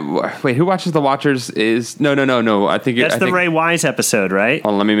 Wait, who watches The Watchers? Is no. I think that's the Ray Wise episode, right?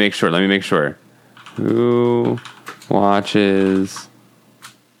 Oh, let me make sure. Who watches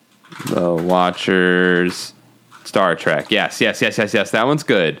The Watchers? Star Trek. Yes. That one's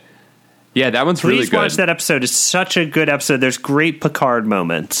good. Yeah, that one's really good. Please watch that episode. It's such a good episode. There's great Picard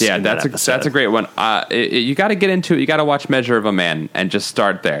moments. Yeah, that's a great one. You got to get into it. You got to watch Measure of a Man and just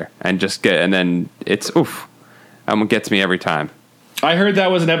start there and then it's oof. That one gets me every time. I heard that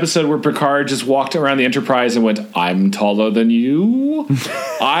was an episode where Picard just walked around the Enterprise and went, "I'm taller than you.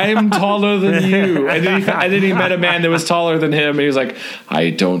 I'm taller than you." And then he met a man that was taller than him, and he was like, "I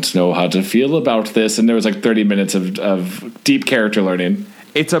don't know how to feel about this." And there was like 30 minutes of deep character learning.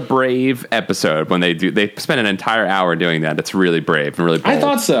 It's a brave episode when they spend an entire hour doing that. It's really brave and really bold. I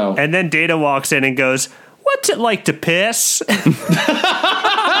thought so. And then Data walks in and goes, "What's it like to piss?"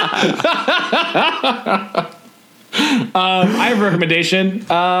 I have a recommendation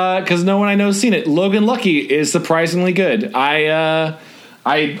because no one I know has seen it. Logan Lucky is surprisingly good. I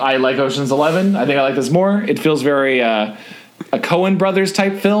like Ocean's 11. I think I like this more. It feels very a Coen Brothers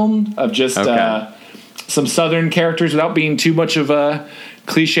type film of just some Southern characters without being too much of a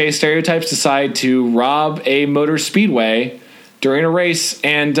cliche stereotypes decide to rob a motor speedway during a race.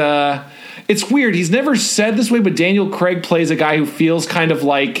 And it's weird. He's never said this way, but Daniel Craig plays a guy who feels kind of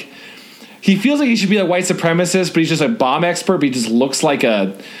like he feels like he should be a white supremacist, but he's just a bomb expert. But he just looks like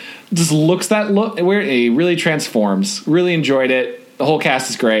that look where he really transforms. Really enjoyed it. The whole cast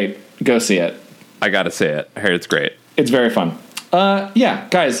is great. Go see it. I gotta say it. I heard it's great. It's very fun. Yeah,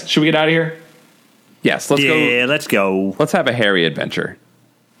 guys, should we get out of here? Yes, let's go. Yeah, let's go. Let's have a hairy adventure.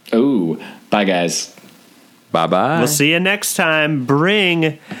 Oh, bye, guys. Bye-bye. We'll see you next time.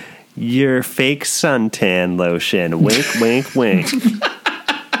 Bring your fake suntan lotion. Wink, wink, wink.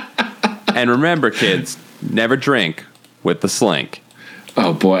 And remember, kids, never drink with the slink.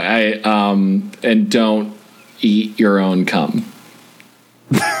 Oh boy, and don't eat your own cum.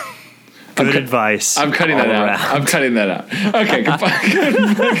 Good advice. I'm cutting that out. Around. I'm cutting that out. Okay,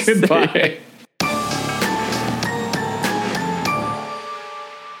 goodbye. Goodbye.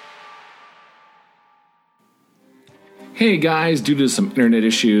 Hey guys, due to some internet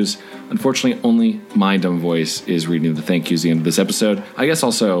issues, unfortunately only my dumb voice is reading the thank yous at the end of this episode. I guess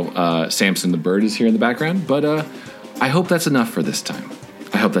also Samson the bird is here in the background, but I hope that's enough for this time.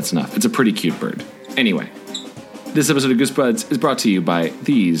 I hope that's enough. It's a pretty cute bird. Anyway, this episode of Goose Buds is brought to you by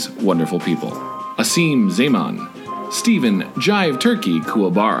these wonderful people. Asim Zaman, Stephen Jive Turkey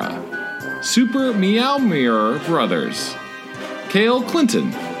Kuwabara, Super Meow Mirror Brothers, Kale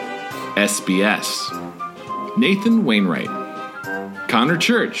Clinton, SBS, Nathan Wainwright, Connor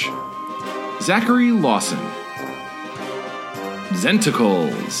Church, Zachary Lawson,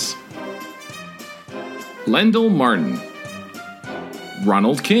 Zenticles, Lendell Martin,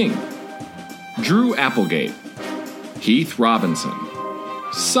 Ronald King, Drew Applegate, Heath Robinson,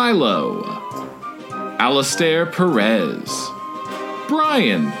 Silo, Alastair Perez,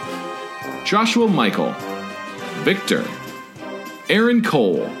 Brian, Joshua Michael, Victor, Aaron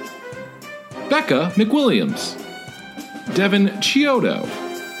Cole, Becca McWilliams, Devin Chiodo,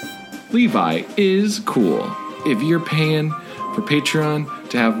 Levi is cool. If you're paying for Patreon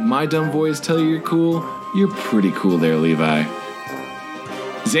to have my dumb voice tell you you're cool, you're pretty cool there, Levi.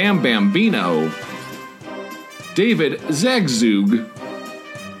 Zam Bambino, David Zagzug,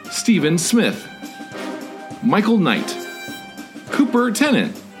 Stephen Smith, Michael Knight, Cooper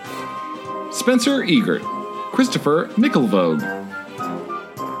Tennant, Spencer Egert, Christopher Nickelvogue,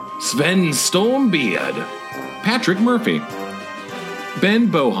 Sven Stormbeard, Patrick Murphy,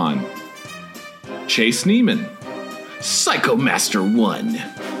 Ben Bohan, Chase Neiman, Psychomaster 1,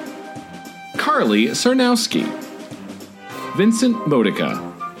 Carly Sarnowski, Vincent Modica,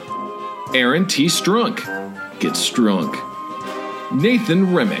 Aaron T. Strunk, Get Strunk,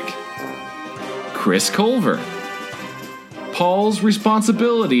 Nathan Remick, Chris Culver, Paul's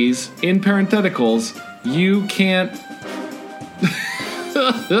responsibilities in parentheticals, you can't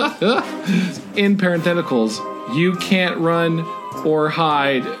in parentheticals, you can't run or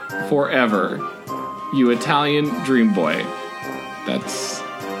hide forever. you Italian dream boy. That's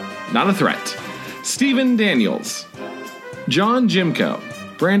not a threat. Stephen Daniels. John Jimco.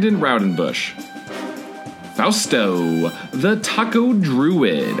 Brandon Raudenbush. Fausto, the Taco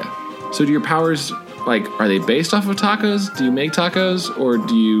Druid. So do your powers, like, are they based off of tacos? Do you make tacos, or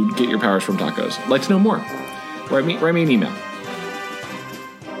do you get your powers from tacos? I'd like to know more. Write me an email.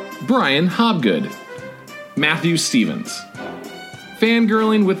 Brian Hobgood. Matthew Stevens.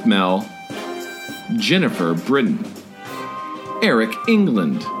 Fangirling with Mel. Jennifer Britton. Eric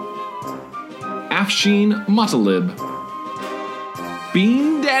England. Afshin Motalib.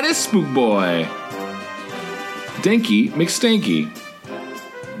 Bean Daddy Spook Boy. Denky McStanky.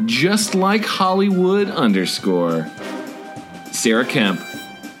 Just Like Hollywood _ Sarah Kemp.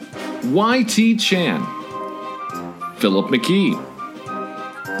 YT Chan. Philip McKee.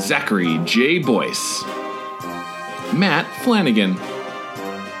 Zachary J. Boyce. Matt Flanagan.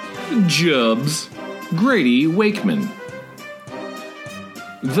 Jubs. Grady Wakeman.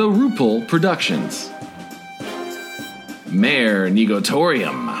 The Rupel Productions. Mayor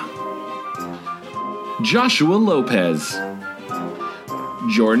Negotorium. Joshua Lopez.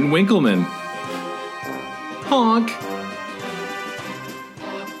 Jordan Winkleman. Honk.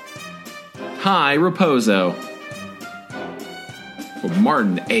 Hi Raposo.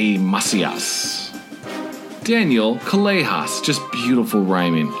 Martin A. Macias. Daniel Callejas. Just beautiful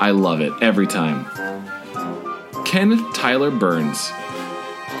rhyming. I love it every time. Kenneth Tyler Burns.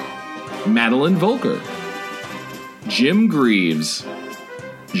 Madeline Volker. Jim Greaves.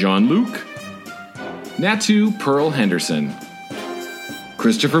 Jean-Luc. Natu Pearl Henderson.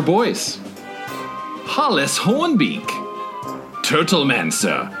 Christopher Boyce. Hollis Hornbeak.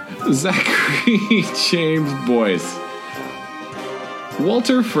 Turtlemancer. Zachary James Boyce.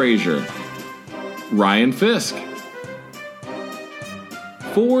 Walter Frazier. Ryan Fisk.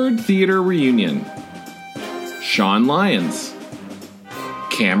 Ford Theater Reunion. Sean Lyons.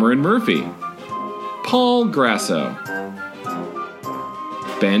 Cameron Murphy. Paul Grasso.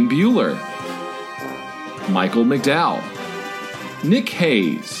 Ben Bueller. Michael McDowell. Nick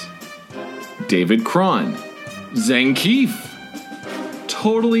Hayes. David Cron. Zeng Keefe.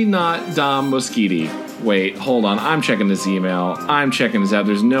 Totally not Dom Moschetti. Wait, hold on. I'm checking this email. I'm checking this out.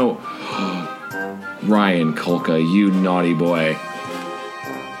 There's no... Ryan Kulka, you naughty boy.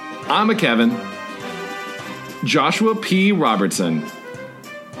 I'm a Kevin. Joshua P. Robertson.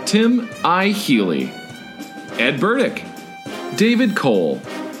 Tim I. Healy. Ed Burdick. David Cole.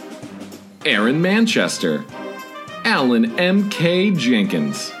 Aaron Manchester. Alan M.K.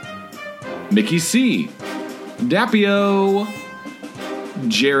 Jenkins. Mickey C. Dapio.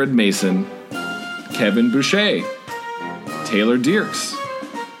 Jared Mason. Kevin Boucher. Taylor Dierks.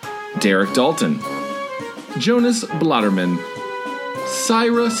 Derek Dalton. Jonas Blotterman.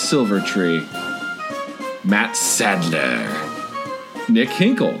 Syra Silvertree. Matt Sadler. Nick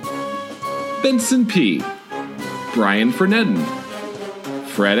Hinkle. Benson P. Brian Fernetten.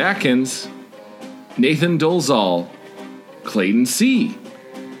 Fred Atkins. Nathan Dolzal. Clayton C.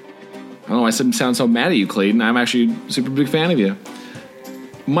 I don't know why I sound so mad at you, Clayton. I'm actually a super big fan of you.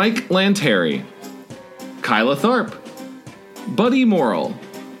 Mike Lanteri. Kyla Tharp. Buddy Morrill.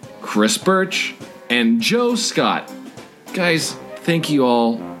 Chris Birch. And Joe Scott. Guys, thank you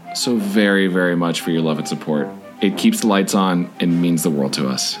all so very, very much for your love and support. It keeps the lights on and means the world to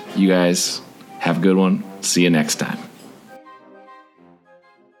us. You guys have a good one. See you next time.